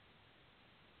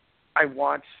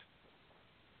want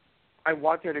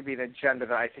there to be an agenda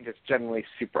that I think is generally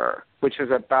super, which is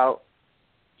about,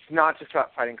 it's not just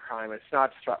about fighting crime, it's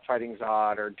not just about fighting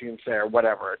Zod or Doomsday or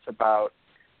whatever. It's about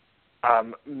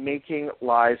making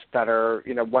lives better,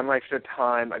 one life at a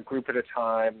time, a group at a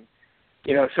time.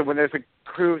 So when there's a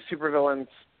crew of supervillains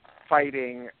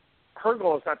fighting, her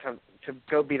goal is not to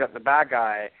go beat up the bad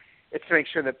guy. It's to make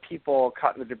sure that people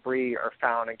caught in the debris are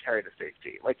found and carried to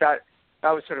safety. Like that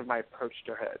was sort of my approach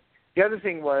to it. The other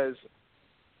thing was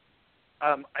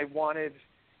I wanted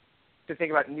to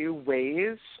think about new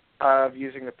ways of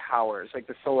using the powers, like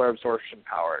the solar absorption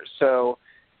powers. So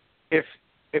if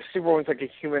Superwoman's like a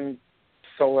human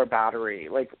solar battery,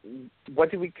 like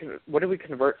what do we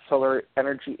convert solar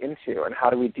energy into, and how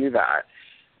do we do that?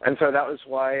 And so that was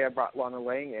why I brought Lana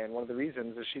Lang in. One of the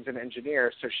reasons is she's an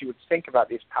engineer, so she would think about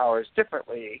these powers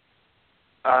differently.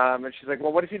 And she's like,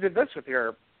 well, what if you did this with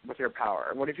your power?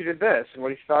 And what if you did this? And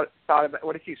what if you thought about,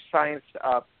 what if you scienced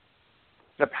up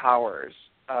the powers?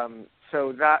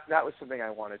 So that was something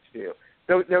I wanted to do.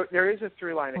 There is a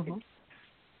through line, I think,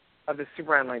 of the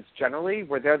Superman lines generally,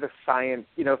 where they're the science,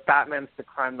 Batman's the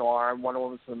crime noir, Wonder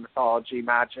Woman's the mythology,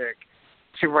 magic,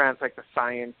 Superman's like the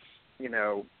science,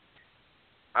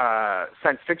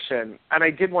 science fiction, and I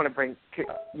did want to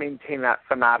maintain that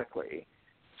thematically.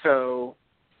 So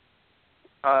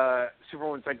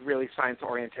Superwoman's like really science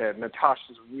oriented,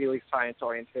 Natasha's really science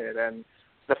oriented, and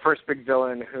the first big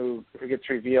villain who gets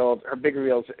revealed, her big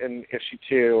reveals in issue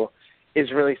 2,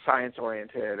 is really science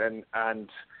oriented, and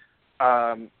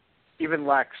even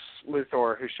Lex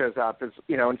Luthor, who shows up, is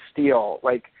in Steel.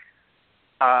 Like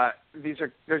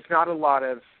there's not a lot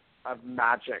of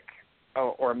magic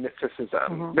or mysticism.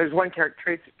 Mm-hmm. There's one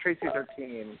character, Tracy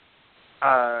 13,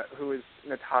 who is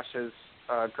Natasha's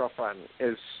girlfriend,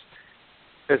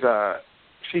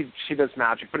 she does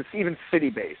magic, but it's even city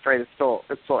based, right? It's still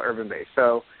urban based.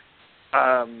 So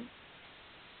I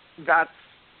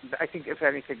think if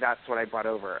anything, that's what I brought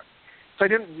over. So I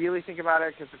didn't really think about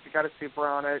it, because if you got a super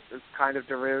on it, it's kind of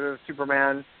derivative of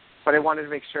Superman. But I wanted to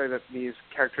make sure that these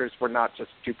characters were not just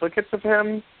duplicates of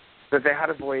him, that they had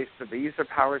a voice, that they used their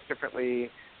powers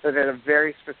differently, that they had a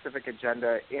very specific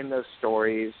agenda in those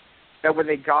stories, that when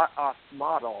they got off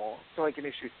model, so like in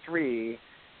issue 3,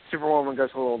 Superwoman goes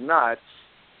a little nuts,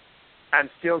 and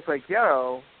Steel's like,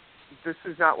 yo, this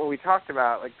is not what we talked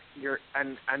about. Like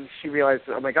and she realizes,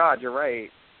 oh my God, you're right.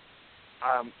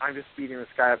 I'm just beating this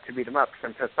guy up to beat him up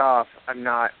because I'm pissed off. I'm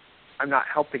not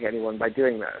helping anyone by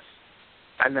doing this.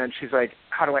 And then she's like,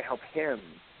 how do I help him?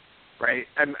 Right?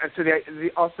 And so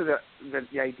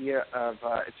the idea of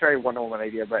it's a very Wonder Woman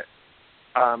idea, but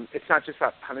it's not just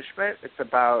about punishment, it's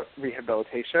about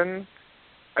rehabilitation.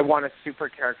 I want a super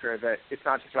character that it's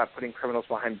not just about putting criminals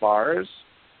behind bars,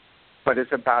 but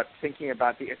it's about thinking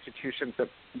about the institutions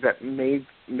that made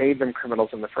them criminals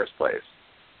in the first place.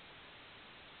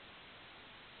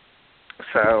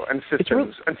 So, and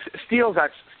systems. And Steel's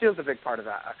a big part of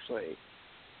that, actually.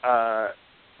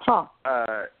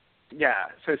 Yeah,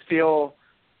 so Steel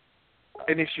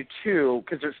in issue 2,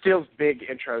 because there's Steel's big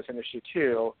intros in issue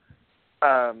 2,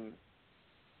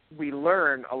 we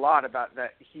learn a lot about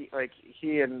that. He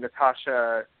and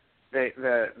Natasha,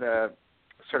 the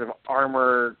sort of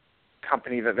armor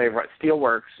company that they run,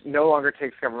 Steelworks, no longer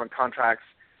takes government contracts.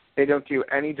 They don't do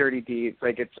any dirty deeds.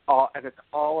 It's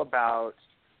all about.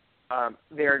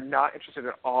 They're not interested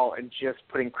at all in just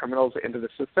putting criminals into the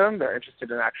system. They're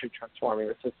interested in actually transforming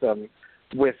the system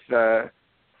with the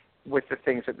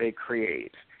things that they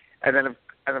create. And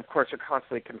of course, they're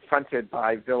constantly confronted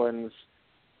by villains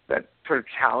that sort of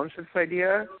challenge this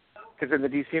idea. Because in the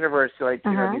DC universe, these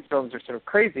villains are sort of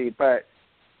crazy, but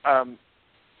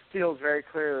Steel's very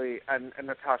clearly, and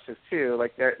Natasha's too,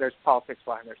 there's politics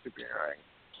behind their superheroing.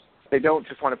 They don't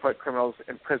just want to put criminals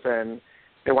in prison.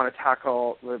 They want to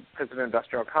tackle the prison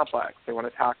industrial complex. They want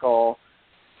to tackle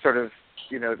sort of,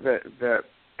 the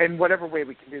in whatever way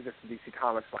we can do this in DC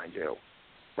Comics, mind you,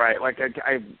 right?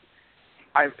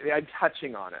 I'm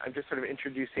touching on it. I'm just sort of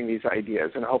introducing these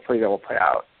ideas, and hopefully they will play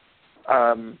out.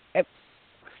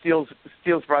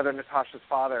 Steel's brother, Natasha's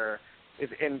father, is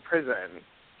in prison,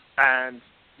 and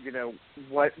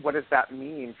what does that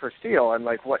mean for Steel, and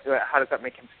how does that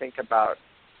make him think about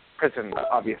prison,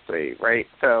 obviously, right?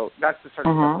 So that's the sort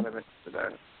of stuff that I'm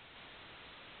interested in.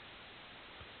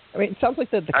 I mean, it sounds like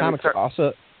the comics are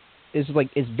also is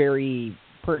very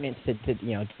pertinent to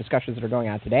discussions that are going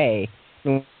on today.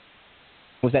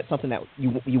 Was that something that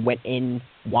you went in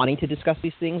wanting to discuss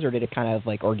these things, or did it kind of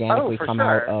organically come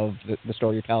out of the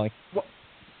story you're telling? Well,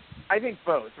 I think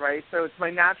both, right? So it's my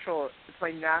natural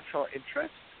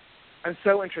interest. I'm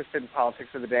so interested in politics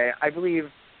of the day. I believe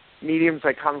mediums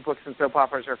like comic books and soap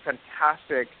operas are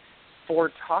fantastic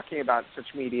for talking about such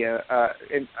media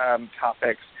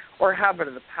topics, or have been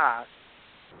in the past,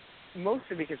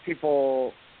 mostly because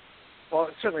people,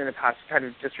 certainly in the past, kind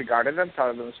of disregarded them,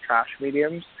 thought of them as trash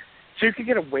mediums. So you could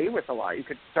get away with a lot. You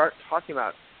could start talking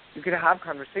about, you could have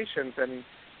conversations, and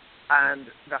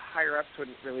the higher-ups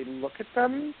wouldn't really look at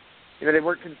them. They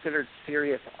weren't considered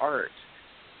serious art.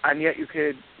 And yet you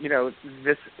could,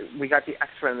 we got the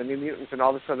X-Men, the New Mutants, and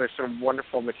all this other sort of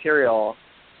wonderful material,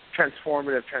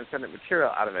 transformative, transcendent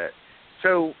material out of it.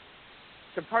 So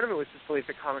so part of it was just belief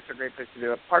that comics are a great place to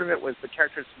do it. Part of it was the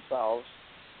characters themselves,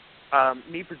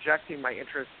 me projecting my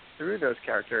interest through those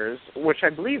characters, which I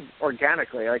believe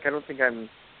organically. Like, I don't think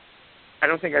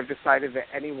I've decided that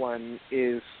anyone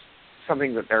is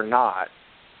something that they're not,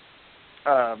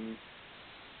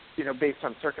 based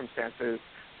on circumstances.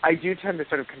 I do tend to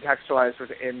sort of contextualize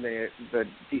within the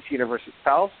DC universe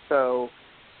itself, so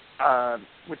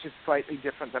which is slightly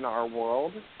different than our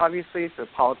world, obviously. So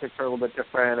politics are a little bit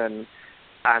different,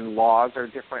 and laws are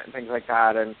different and things like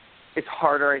that. And it's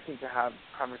harder, I think, to have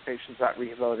conversations about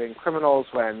rehabilitating criminals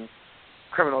when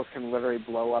criminals can literally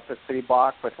blow up a city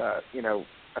block with a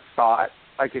thought.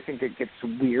 Like, I think it gets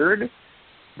weird,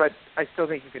 but I still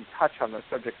think you can touch on those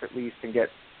subjects at least and get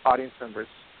audience members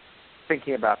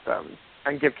thinking about them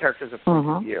and give characters a point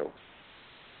of view.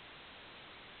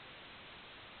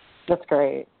 That's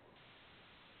great.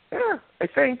 Yeah, I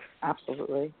think.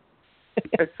 Absolutely.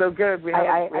 It's so good.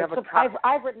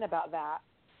 I've written about that,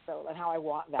 so, and how I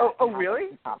want that. Oh, really?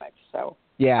 In comics. So.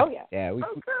 Yeah. Oh, yeah. Yeah.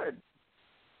 Good.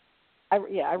 I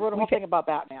wrote a whole thing about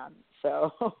Batman.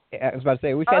 So. Yeah, I was about to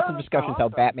say, we've had some discussions how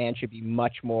Batman should be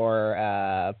much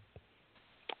more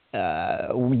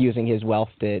using his wealth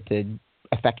to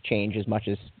affect change as much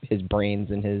as his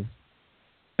brains and his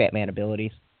Batman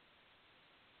abilities.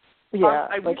 Yeah,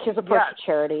 his approach to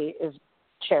charity is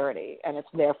charity, and it's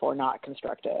therefore not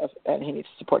constructive, and he needs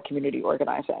to support community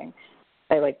organizing.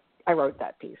 I wrote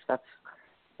that piece.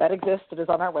 That exists. It is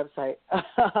on our website.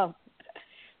 Well,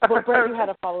 Brett, you had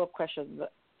a follow-up question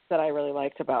that I really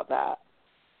liked about that.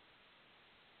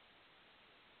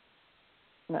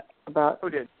 About Who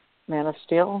did? Man of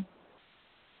Steel?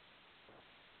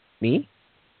 Me?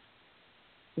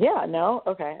 Yeah, no?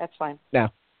 Okay, that's fine. No.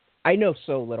 I know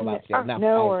so little about Steel. No,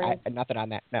 no worries. Nothing on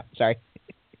that. No, sorry.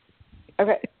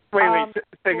 Okay. Wait,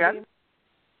 say again?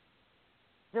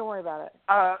 Don't worry about it.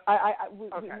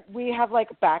 Okay. We have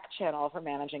back channel for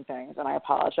managing things, and I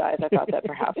apologize. I thought that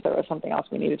perhaps there was something else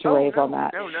we needed to raise on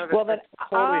that. No, that's then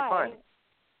totally fine.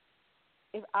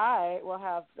 If I will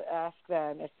have to ask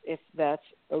then if that's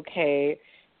okay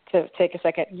to take a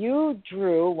second. You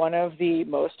drew one of the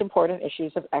most important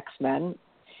issues of X-Men,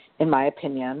 in my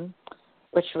opinion,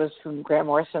 which was from Grant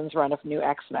Morrison's run of New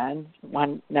X-Men,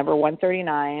 number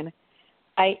 139.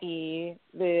 i.e.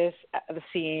 the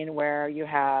scene where you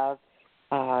have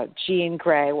Jean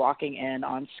Grey walking in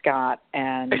on Scott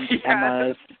and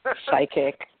Emma's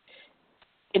psychic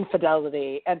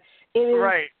infidelity. And it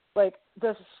is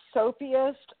the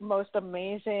soapiest, most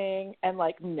amazing, and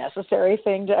necessary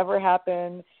thing to ever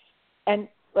happen. And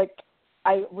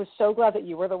I was so glad that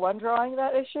you were the one drawing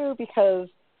that issue, because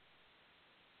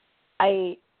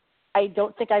I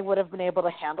don't think I would have been able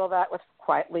to handle that with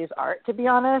Quietly's art, to be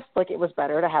honest. It was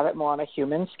better to have it more on a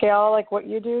human scale, like what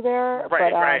you do there.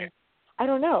 Right. I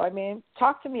don't know. I mean,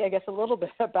 talk to me, I guess, a little bit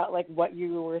about what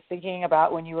you were thinking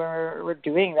about when you were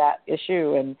doing that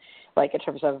issue, and in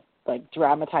terms of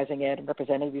dramatizing it and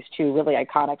representing these two really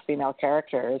iconic female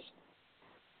characters.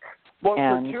 Well,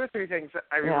 so 2 or 3 things that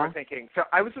I remember thinking. So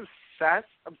I was obsessed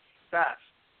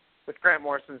with Grant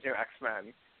Morrison's New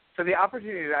X-Men. So the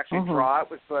opportunity to actually draw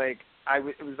it was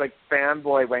it was like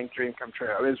fanboy wank dream come true.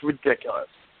 It was ridiculous.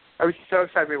 I was so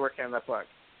excited to be working on that book.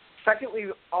 Secondly,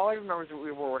 all I remember is that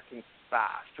we were working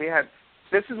fast.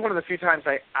 This is one of the few times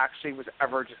I actually was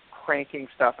ever just cranking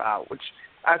stuff out, which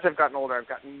as I've gotten older, I've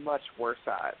gotten much worse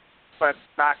at. But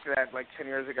back then, 10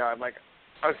 years ago, I'm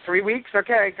 3 weeks?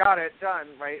 Okay, got it, done,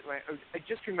 right? I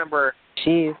just remember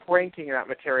cranking that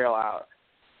material out.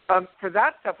 For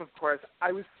that stuff, of course,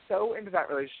 I was so into that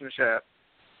relationship,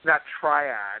 that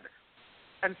triad,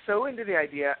 and so into the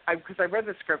idea, because I read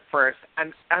the script first,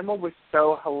 and Emma was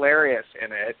so hilarious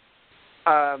in it.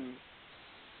 I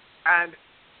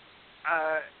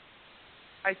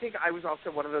think I was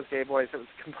also one of those gay boys that was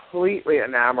completely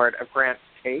enamored of Grant's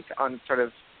take on sort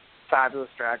of fabulous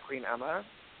drag queen Emma.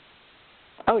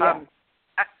 Oh, yeah.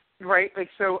 Right?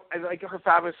 So, her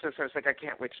fabulous sister was I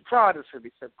can't wait to draw. This would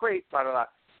be so great, blah, blah, blah.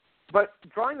 But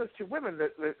drawing those two women,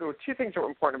 there were 2 things that were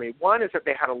important to me. One is that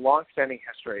they had a long-standing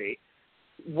history.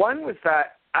 One was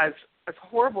that as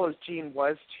horrible as Jean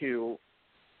was to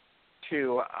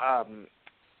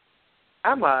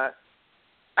Emma,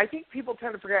 I think people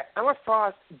tend to forget Emma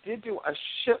Frost did do a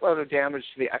shitload of damage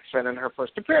to the X-Men in her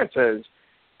first appearances.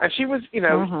 And she was,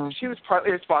 she was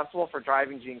partly responsible for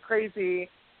driving Jean crazy,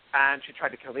 and she tried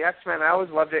to kill the X-Men. I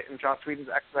always loved it in Joss Whedon's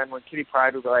X-Men when Kitty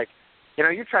Pryde would be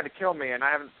you tried to kill me, and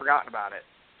I haven't forgotten about it.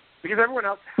 Because everyone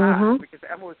else had, because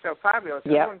Emma was so fabulous.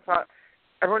 Yep.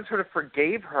 Everyone sort of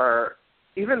forgave her,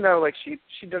 even though, she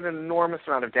did an enormous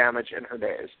amount of damage in her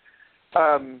days.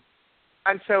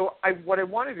 so what I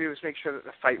wanted to do was make sure that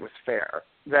the fight was fair,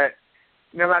 that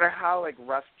no matter how like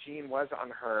rough Jean was on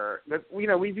her, that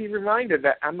we'd be reminded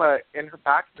that Emma in her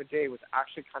back in the day was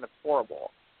actually kind of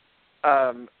horrible,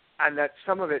 and that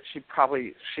some of it she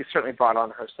certainly brought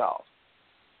on herself.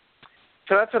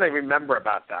 So that's what I remember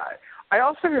about that. I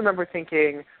also remember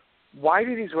thinking, why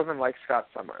do these women like Scott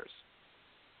Summers?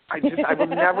 I was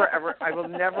never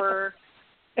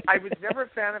a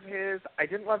fan of his. I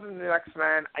didn't love him in the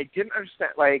X-Men. I didn't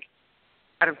understand,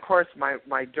 and of course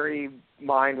my dirty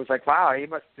mind was like, wow, he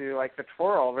must do like the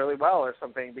twirl really well or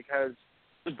something, because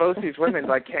both these women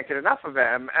can't get enough of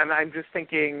him. And I'm just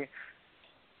thinking,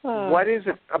 what is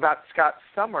it about Scott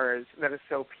Summers that is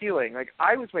so appealing? Like,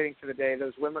 I was waiting for the day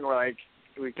those women were like,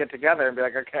 we'd get together and be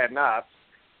like, okay, enough.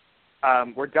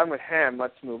 We're done with him.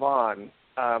 Let's move on.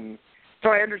 So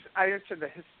I understood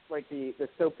the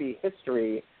soapy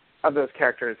history of those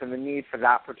characters and the need for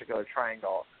that particular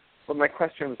triangle. But my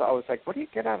question was always like, what do you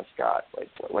get out of Scott? Like,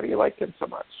 what do you like him so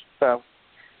much? So,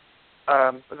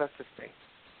 but that's just me.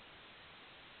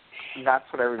 That's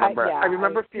what I remember. I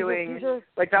remember feeling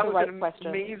like that was an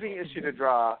amazing issue to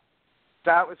draw.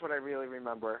 That was what I really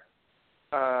remember.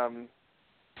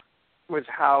 Was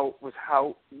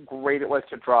how great it was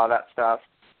to draw that stuff,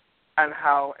 and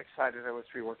how excited I was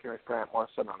to be working with Grant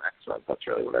Morrison on X-Men. That's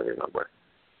really what I remember.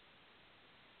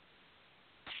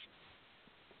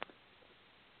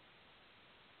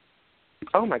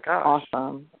 Oh my gosh!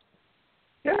 Awesome.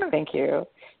 Yeah. Thank you.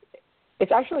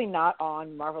 It's actually not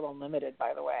on Marvel Unlimited,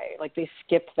 by the way. Like, they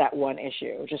skipped that one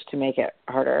issue just to make it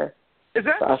harder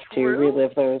for us to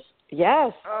relive those.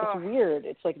 Yes, it's weird.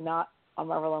 It's not on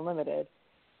Marvel Unlimited.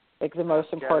 Like the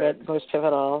most important, most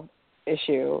pivotal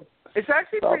issue. It's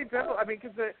actually pretty pivotal. I mean,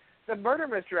 because the murder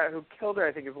mystery about who killed her,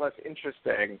 I think, is less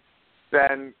interesting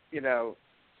than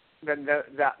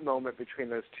that moment between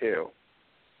those two.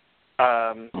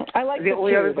 I like the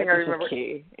only other thing I remember.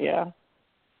 Key. Yeah.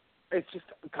 It's just,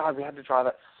 God, we had to draw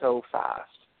that so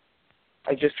fast.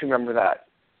 I just remember that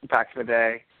back in the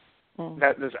day,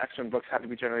 that those X-Men books had to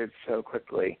be generated so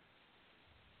quickly.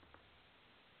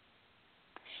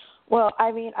 Well,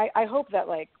 I mean, I hope that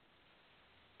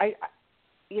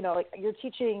you're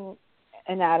teaching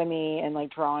anatomy and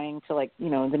drawing to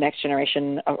the next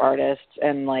generation of artists,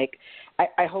 and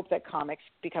I hope that comics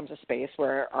becomes a space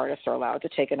where artists are allowed to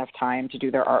take enough time to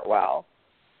do their art well,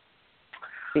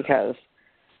 because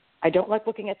I don't like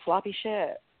looking at sloppy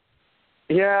shit.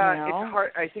 Yeah, it's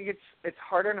hard. I think it's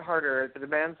harder and harder. The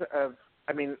demands of,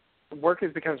 work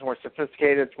becomes more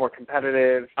sophisticated. It's more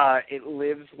competitive. It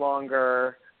lives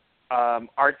longer.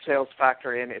 Art sales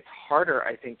factor in. It's harder,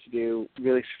 I think, to do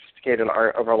really sophisticated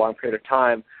art over a long period of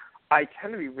time. I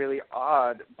tend to be really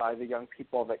awed by the young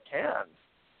people that can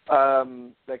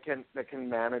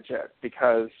manage it,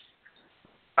 because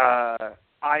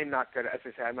I'm not good. As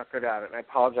I say, I'm not good at it. And I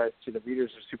apologize to the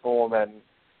readers of Superwoman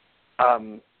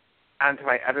and to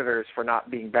my editors for not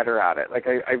being better at it.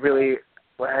 I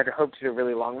had hoped to do a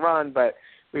really long run, but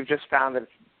we've just found that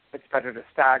it's better to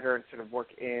stagger and sort of work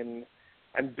in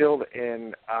and build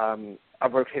in a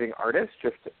rotating artist,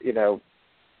 just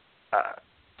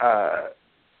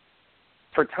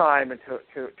for time and to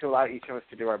allow each of us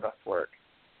to do our best work.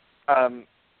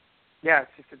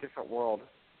 It's just a different world,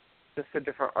 just a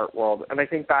different art world. And I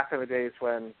think back in the days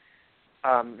when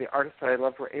the artists that I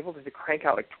loved were able to crank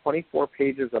out 24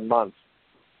 pages a month.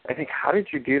 I think, how did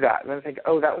you do that? And then I think, that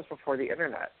was before the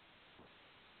internet.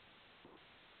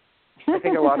 I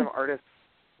think a lot of artists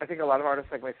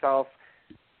like myself,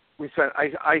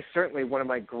 I certainly, one of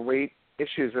my great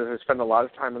issues is I spend a lot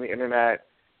of time on the internet,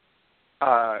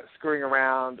 screwing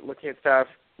around, looking at stuff,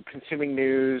 consuming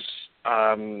news,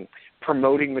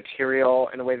 promoting material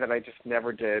in a way that I just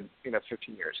never did,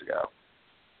 15 years ago.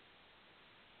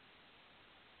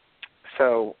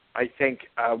 So I think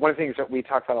one of the things that we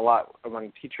talk about a lot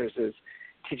among teachers is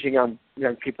teaching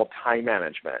young people time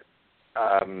management,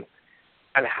 and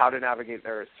how to navigate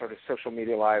their sort of social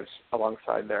media lives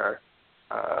alongside their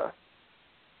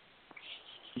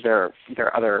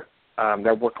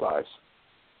work lives.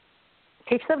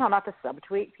 Teach them how not to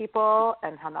subtweet people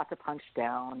and how not to punch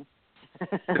down.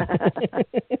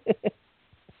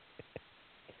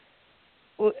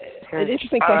 Well, an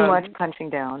interesting too question. much punching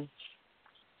down.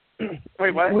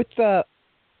 Wait, what? With Go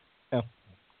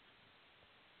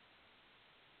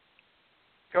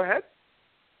ahead.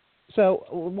 So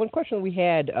one question we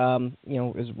had,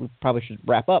 is we probably should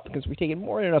wrap up because we've taken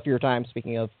more than enough of your time,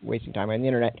 speaking of wasting time on the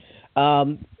internet.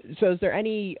 So is there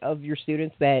any of your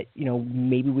students that,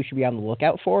 maybe we should be on the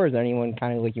lookout for? Is there anyone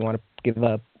kind of you want to give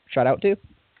a shout out to?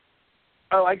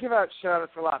 Oh, I give out shout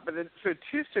outs a lot, but so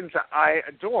two students that I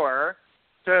adore.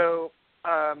 So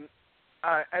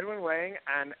Edwin Wang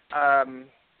and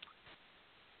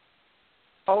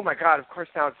oh my God! Of course,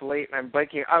 now it's late and I'm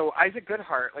blanking. Oh, Isaac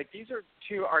Goodhart. Like these are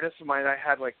two artists of mine I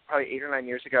had like probably 8 or 9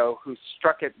 years ago who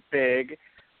struck it big,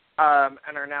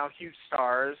 and are now huge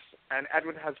stars. And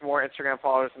Edwin has more Instagram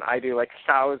followers than I do, like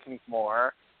thousands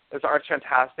more. His art's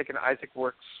fantastic, and Isaac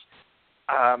works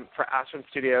for Aspen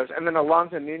Studios. And then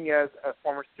Alonzo Nunez, a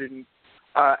former student,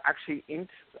 actually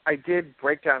inked. I did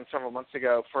breakdown several months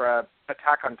ago for a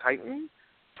Attack on Titan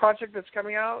project that's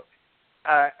coming out.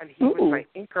 And he was my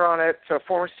inker on it, so a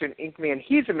former student inked me, and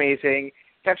he's amazing.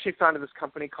 He actually founded this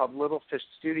company called Little Fish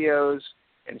Studios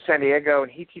in San Diego,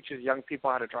 and he teaches young people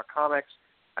how to draw comics,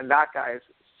 and that guy is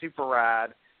super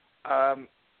rad. I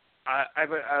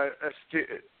have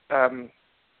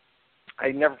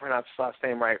I never pronounce his last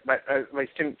name right, but my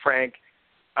student Frank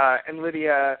and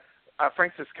Lydia.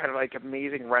 Frank's this kind of like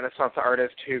amazing Renaissance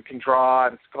artist who can draw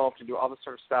and sculpt and do all this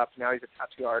sort of stuff. Now he's a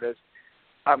tattoo artist.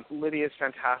 Lydia's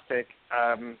fantastic.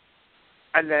 And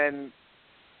then,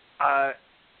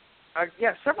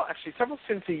 several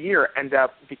students a year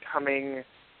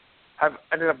have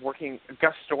ended up working.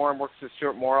 Gus Storm works with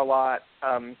Stuart Moore a lot.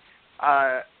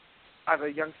 I have a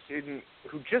young student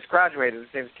who just graduated. His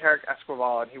name is Tarek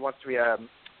Esquivel, and he wants to be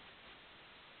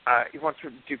he wants to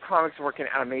do comics and work in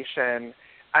animation.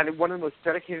 And one of the most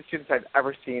dedicated students I've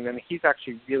ever seen, and he's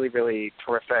actually really, really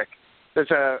terrific.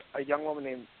 There's a young woman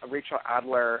named Rachel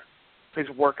Adler whose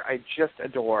work I just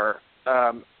adore.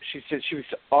 She was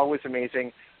always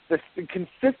amazing. The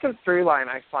consistent through line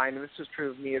I find, and this is true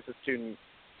of me as a student,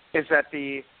 is that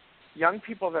the young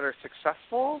people that are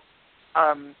successful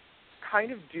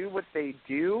kind of do what they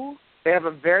do. They have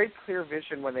a very clear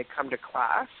vision when they come to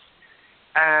class,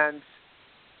 and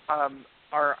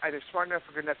are either smart enough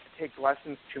or good enough to take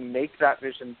lessons to make that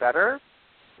vision better.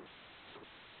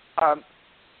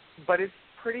 But it's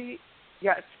pretty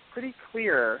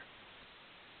clear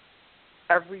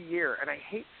every year, and I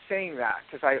hate saying that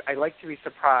because I like to be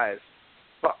surprised,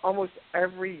 but almost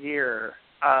every year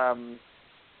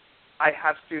I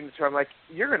have students who I'm like,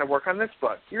 you're going to work on this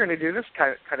book. You're going to do this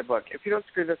kind of book. If you don't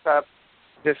screw this up,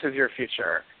 this is your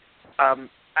future. And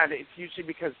it's usually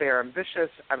because they are ambitious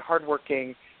and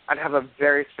hardworking and have a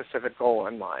very specific goal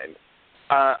in mind.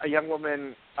 A young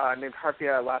woman named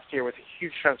Harpia last year was a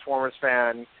huge Transformers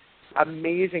fan,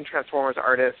 amazing Transformers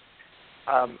artist,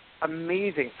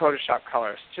 amazing Photoshop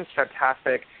colors, just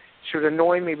fantastic. She would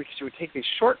annoy me because she would take these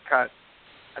shortcuts,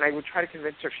 and I would try to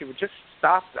convince her if she would just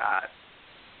stop that,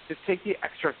 just take the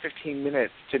extra 15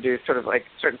 minutes to do sort of like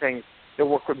certain things, the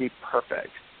work would be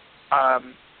perfect.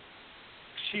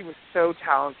 She was so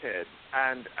talented,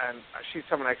 and she's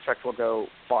someone I expect will go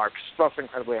far. She's also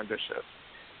incredibly ambitious.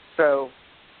 So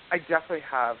I definitely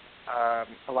have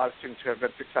a lot of students who have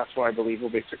been successful, I believe will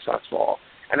be successful.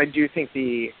 And I do think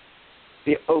the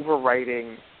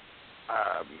overriding,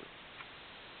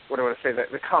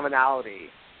 the commonality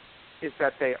is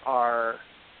that they are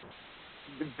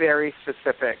very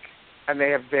specific, and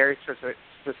they have very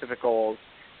specific goals,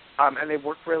 and they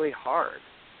work really hard.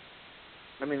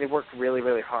 I mean, they work really,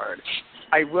 really hard.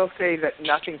 I will say that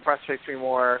nothing frustrates me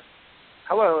more.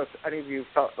 Hello, if any of you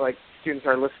felt like students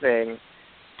are listening,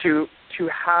 to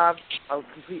have a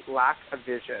complete lack of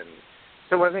vision.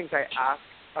 So one of the things I ask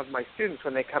of my students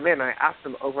when they come in, I ask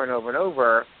them over and over and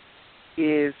over,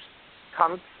 is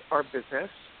comics are business.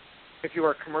 If you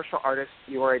are a commercial artist,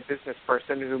 you are a business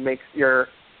person who makes your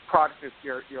product is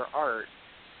your art.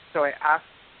 So I ask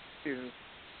students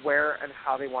where and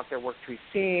how they want their work to be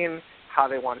seen, how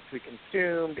they want it to be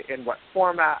consumed, in what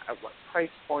format, at what price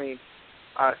point,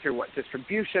 through what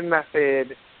distribution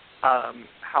method,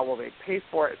 how will they pay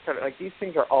for it, etc. Like, these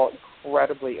things are all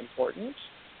incredibly important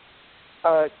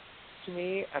to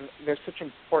me, and they're such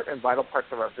important and vital parts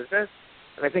of our business.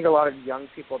 And I think a lot of young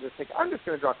people just think, I'm just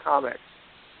going to draw comics,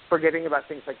 forgetting about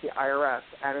things like the IRS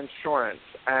and insurance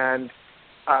and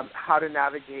how to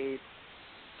navigate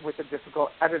with a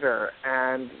difficult editor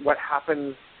and what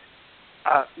happens,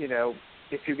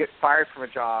 if you get fired from a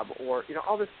job, or,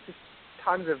 all this, just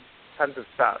tons of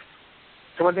stuff.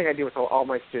 So one thing I do with all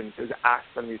my students is ask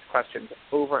them these questions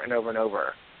over and over and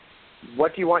over.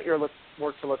 What do you want your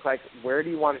work to look like? Where do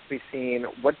you want it to be seen?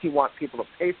 What do you want people to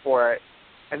pay for it?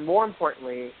 And more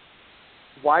importantly,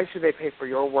 why should they pay for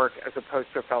your work as opposed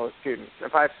to a fellow student?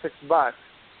 If I have $6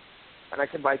 and I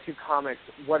can buy 2 comics,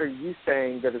 what are you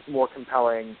saying that is more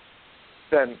compelling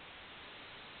than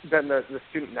the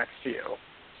student next to you?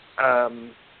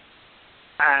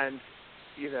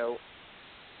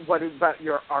 What about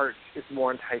your art is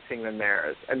more enticing than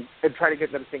theirs? And try to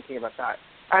get them thinking about that.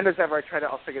 And as ever, I try to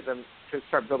also get them to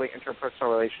start building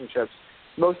interpersonal relationships.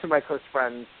 Most of my close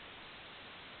friends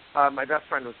my best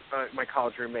friend was my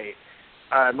college roommate.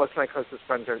 Most of my closest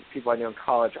friends are people I knew in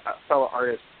college, fellow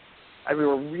artists. And we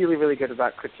were really, really good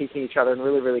about critiquing each other and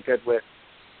really, really good with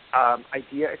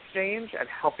idea exchange and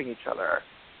helping each other.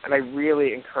 And I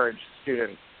really encourage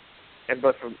students in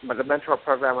both the mentor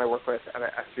program I work with and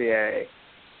at SVA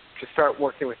to start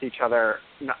working with each other,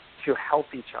 not to help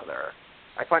each other.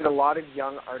 I find a lot of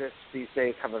young artists these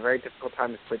days have a very difficult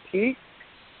time with critique,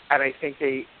 and I think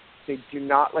they do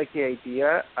not like the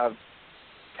idea of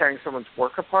tearing someone's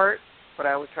work apart, but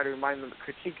I always try to remind them that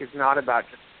critique is not about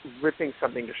just ripping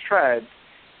something to shreds.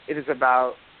 It is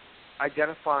about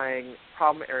identifying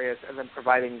problem areas and then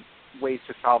providing ways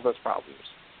to solve those problems.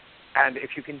 And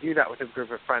if you can do that with a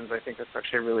group of friends, I think that's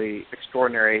actually a really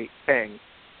extraordinary thing.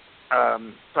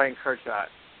 So I encourage that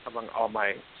among all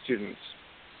my students.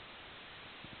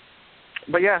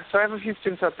 But yeah, so I have a few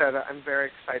students out there that I'm very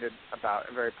excited about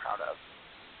and very proud of.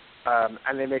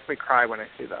 And they make me cry when I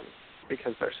see them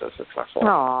because they're so successful.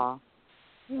 Aww.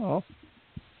 Oh.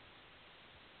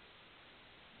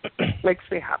 Makes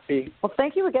me happy. Well,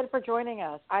 thank you again for joining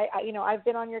us. I've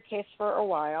been on your case for a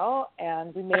while,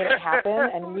 and we made it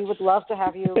happen, and we would love to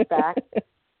have you back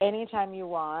anytime you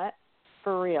want.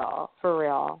 For real.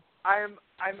 I'm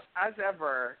as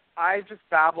ever. I just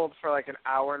babbled for like an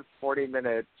hour and 40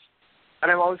 minutes,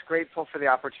 and I'm always grateful for the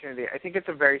opportunity. I think it's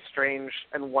a very strange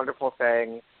and wonderful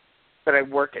thing that I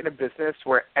work in a business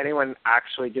where anyone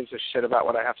actually gives a shit about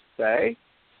what I have to say,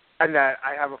 and that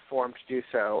I have a forum to do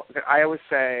so. I always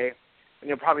say, and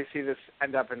you'll probably see this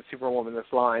end up in Superwoman, this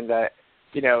line, that,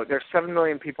 there's 7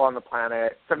 million people on the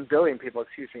planet, 7 billion people,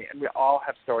 and we all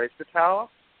have stories to tell.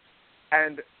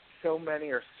 And so many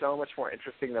are so much more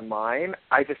interesting than mine.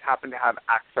 I just happen to have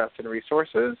access and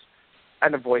resources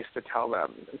and a voice to tell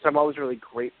them. And so I'm always really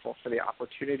grateful for the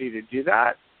opportunity to do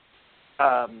that.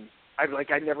 I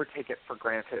never take it for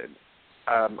granted.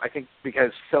 I think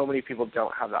because so many people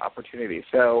don't have the opportunity.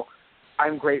 So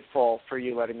I'm grateful for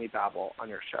you letting me babble on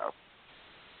your show.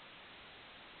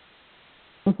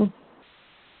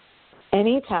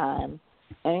 Anytime.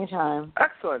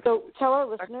 Excellent. So tell our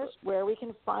listeners where we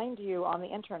can find you on the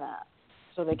internet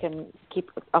so they can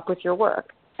keep up with your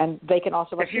work. And they can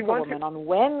also watch Superwoman on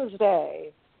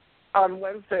Wednesday. On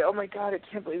Wednesday. Oh, my God, I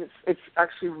can't believe it's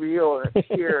actually real and it's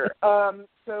here.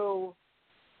 So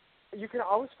you can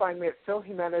always find me at Phil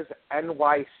Jimenez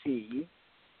NYC.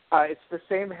 It's the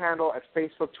same handle as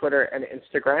Facebook, Twitter, and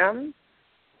Instagram.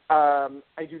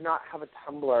 I do not have a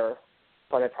Tumblr,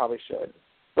 but I probably should.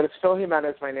 But it's Phil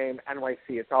Jimenez, my name,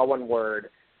 NYC. It's all one word,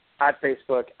 at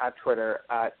Facebook, at Twitter,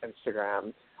 at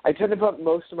Instagram. I tend to put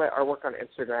most of my artwork on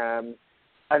Instagram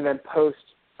and then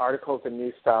post articles and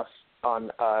new stuff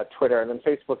on Twitter. And then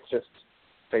Facebook's just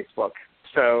Facebook.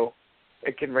 So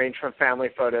it can range from family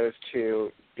photos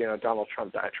to, Donald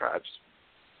Trump diatribes.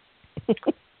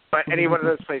 But any one of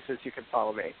those places, you can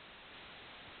follow me.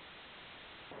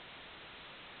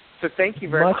 So thank you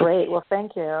very much. Great. Well,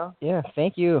 thank you. Yeah,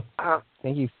 thank you.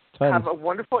 Thank you. Tons. Have a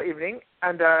wonderful evening,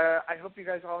 and I hope you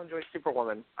guys all enjoy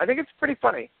Superwoman. I think it's pretty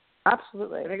funny.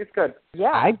 Absolutely. I think it's good.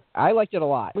 Yeah. I liked it a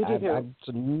lot. We do too. It's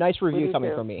a nice review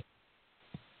coming from me.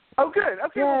 Oh, good.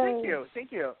 Okay, Yay. Well,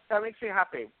 thank you. That makes me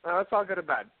happy. Let's all go to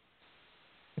bed.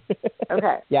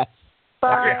 Okay. Yes.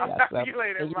 Bye. Okay, I'll talk to you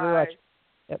later. Thank you Bye. very much.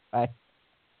 Yep, bye.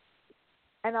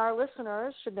 And our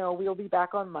listeners should know we'll be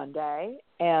back on Monday,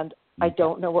 and I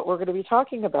don't know what we're going to be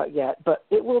talking about yet, but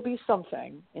it will be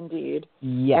something, indeed.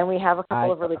 Yes. And we have a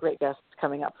couple of really great guests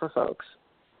coming up for folks.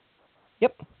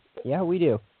 Yep. Yeah, we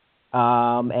do.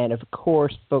 And, of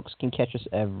course, folks can catch us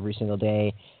every single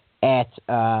day at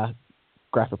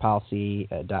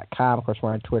graphicpolicy.com. Of course,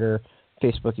 we're on Twitter,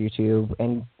 Facebook, YouTube,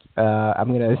 and I'm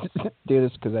going to do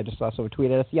this because I just saw someone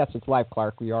tweet at us. Yes, it's live,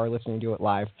 Clark. We are listening to it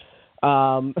live.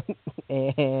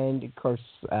 And, of course,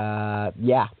 got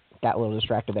a little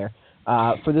distracted there.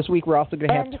 For this week, we're also going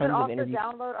to have tons of interviews. And you can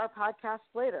also download our podcast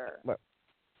later.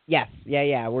 Yes,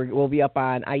 yeah. We'll be up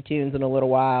on iTunes in a little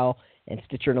while and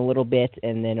Stitcher in a little bit,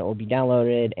 and then it will be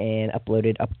downloaded and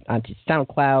uploaded up onto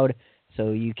SoundCloud, so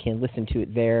you can listen to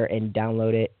it there and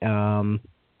download it and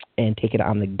take it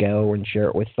on the go and share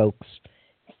it with folks,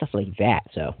 stuff like that.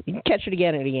 So you can catch it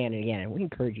again and again and again, and we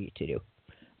encourage you to do.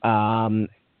 And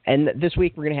this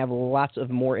week we're going to have lots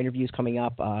of more interviews coming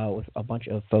up with a bunch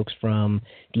of folks from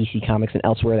DC Comics and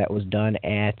elsewhere that was done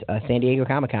at San Diego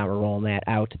Comic-Con. We're rolling that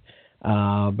out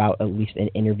about at least an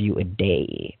interview a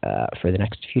day for the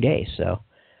next few days. So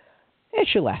it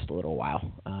should last a little while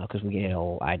because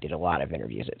I did a lot of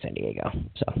interviews at San Diego.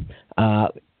 So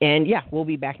and yeah, we'll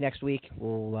be back next week.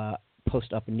 We'll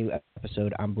post up a new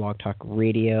episode on Blog Talk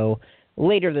Radio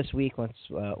later this week once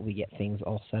we get things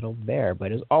all settled there.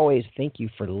 But as always, thank you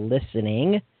for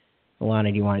listening.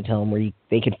 Ilana, do you want to tell them where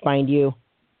they can find you?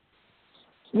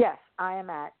 Yes, I am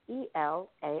at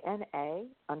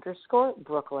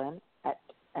ELANA_Brooklyn,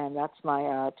 and that's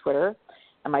my Twitter.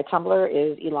 And my Tumblr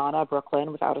is Ilana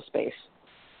Brooklyn without a space.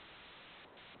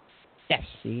 Yes,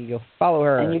 you can go follow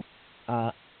her. And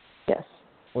yes.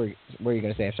 What were you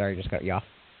going to say? I'm sorry, I just cut you off.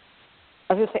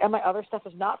 I was going to say, and my other stuff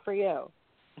is not for you.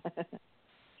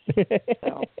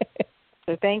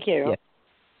 so thank you.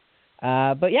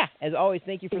 Yeah. But yeah, as always,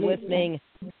 thank you for listening.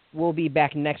 We'll be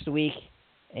back next week.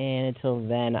 And until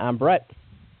then, I'm Brett.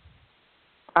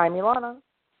 I'm Ilana.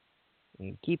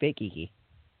 Keep it geeky.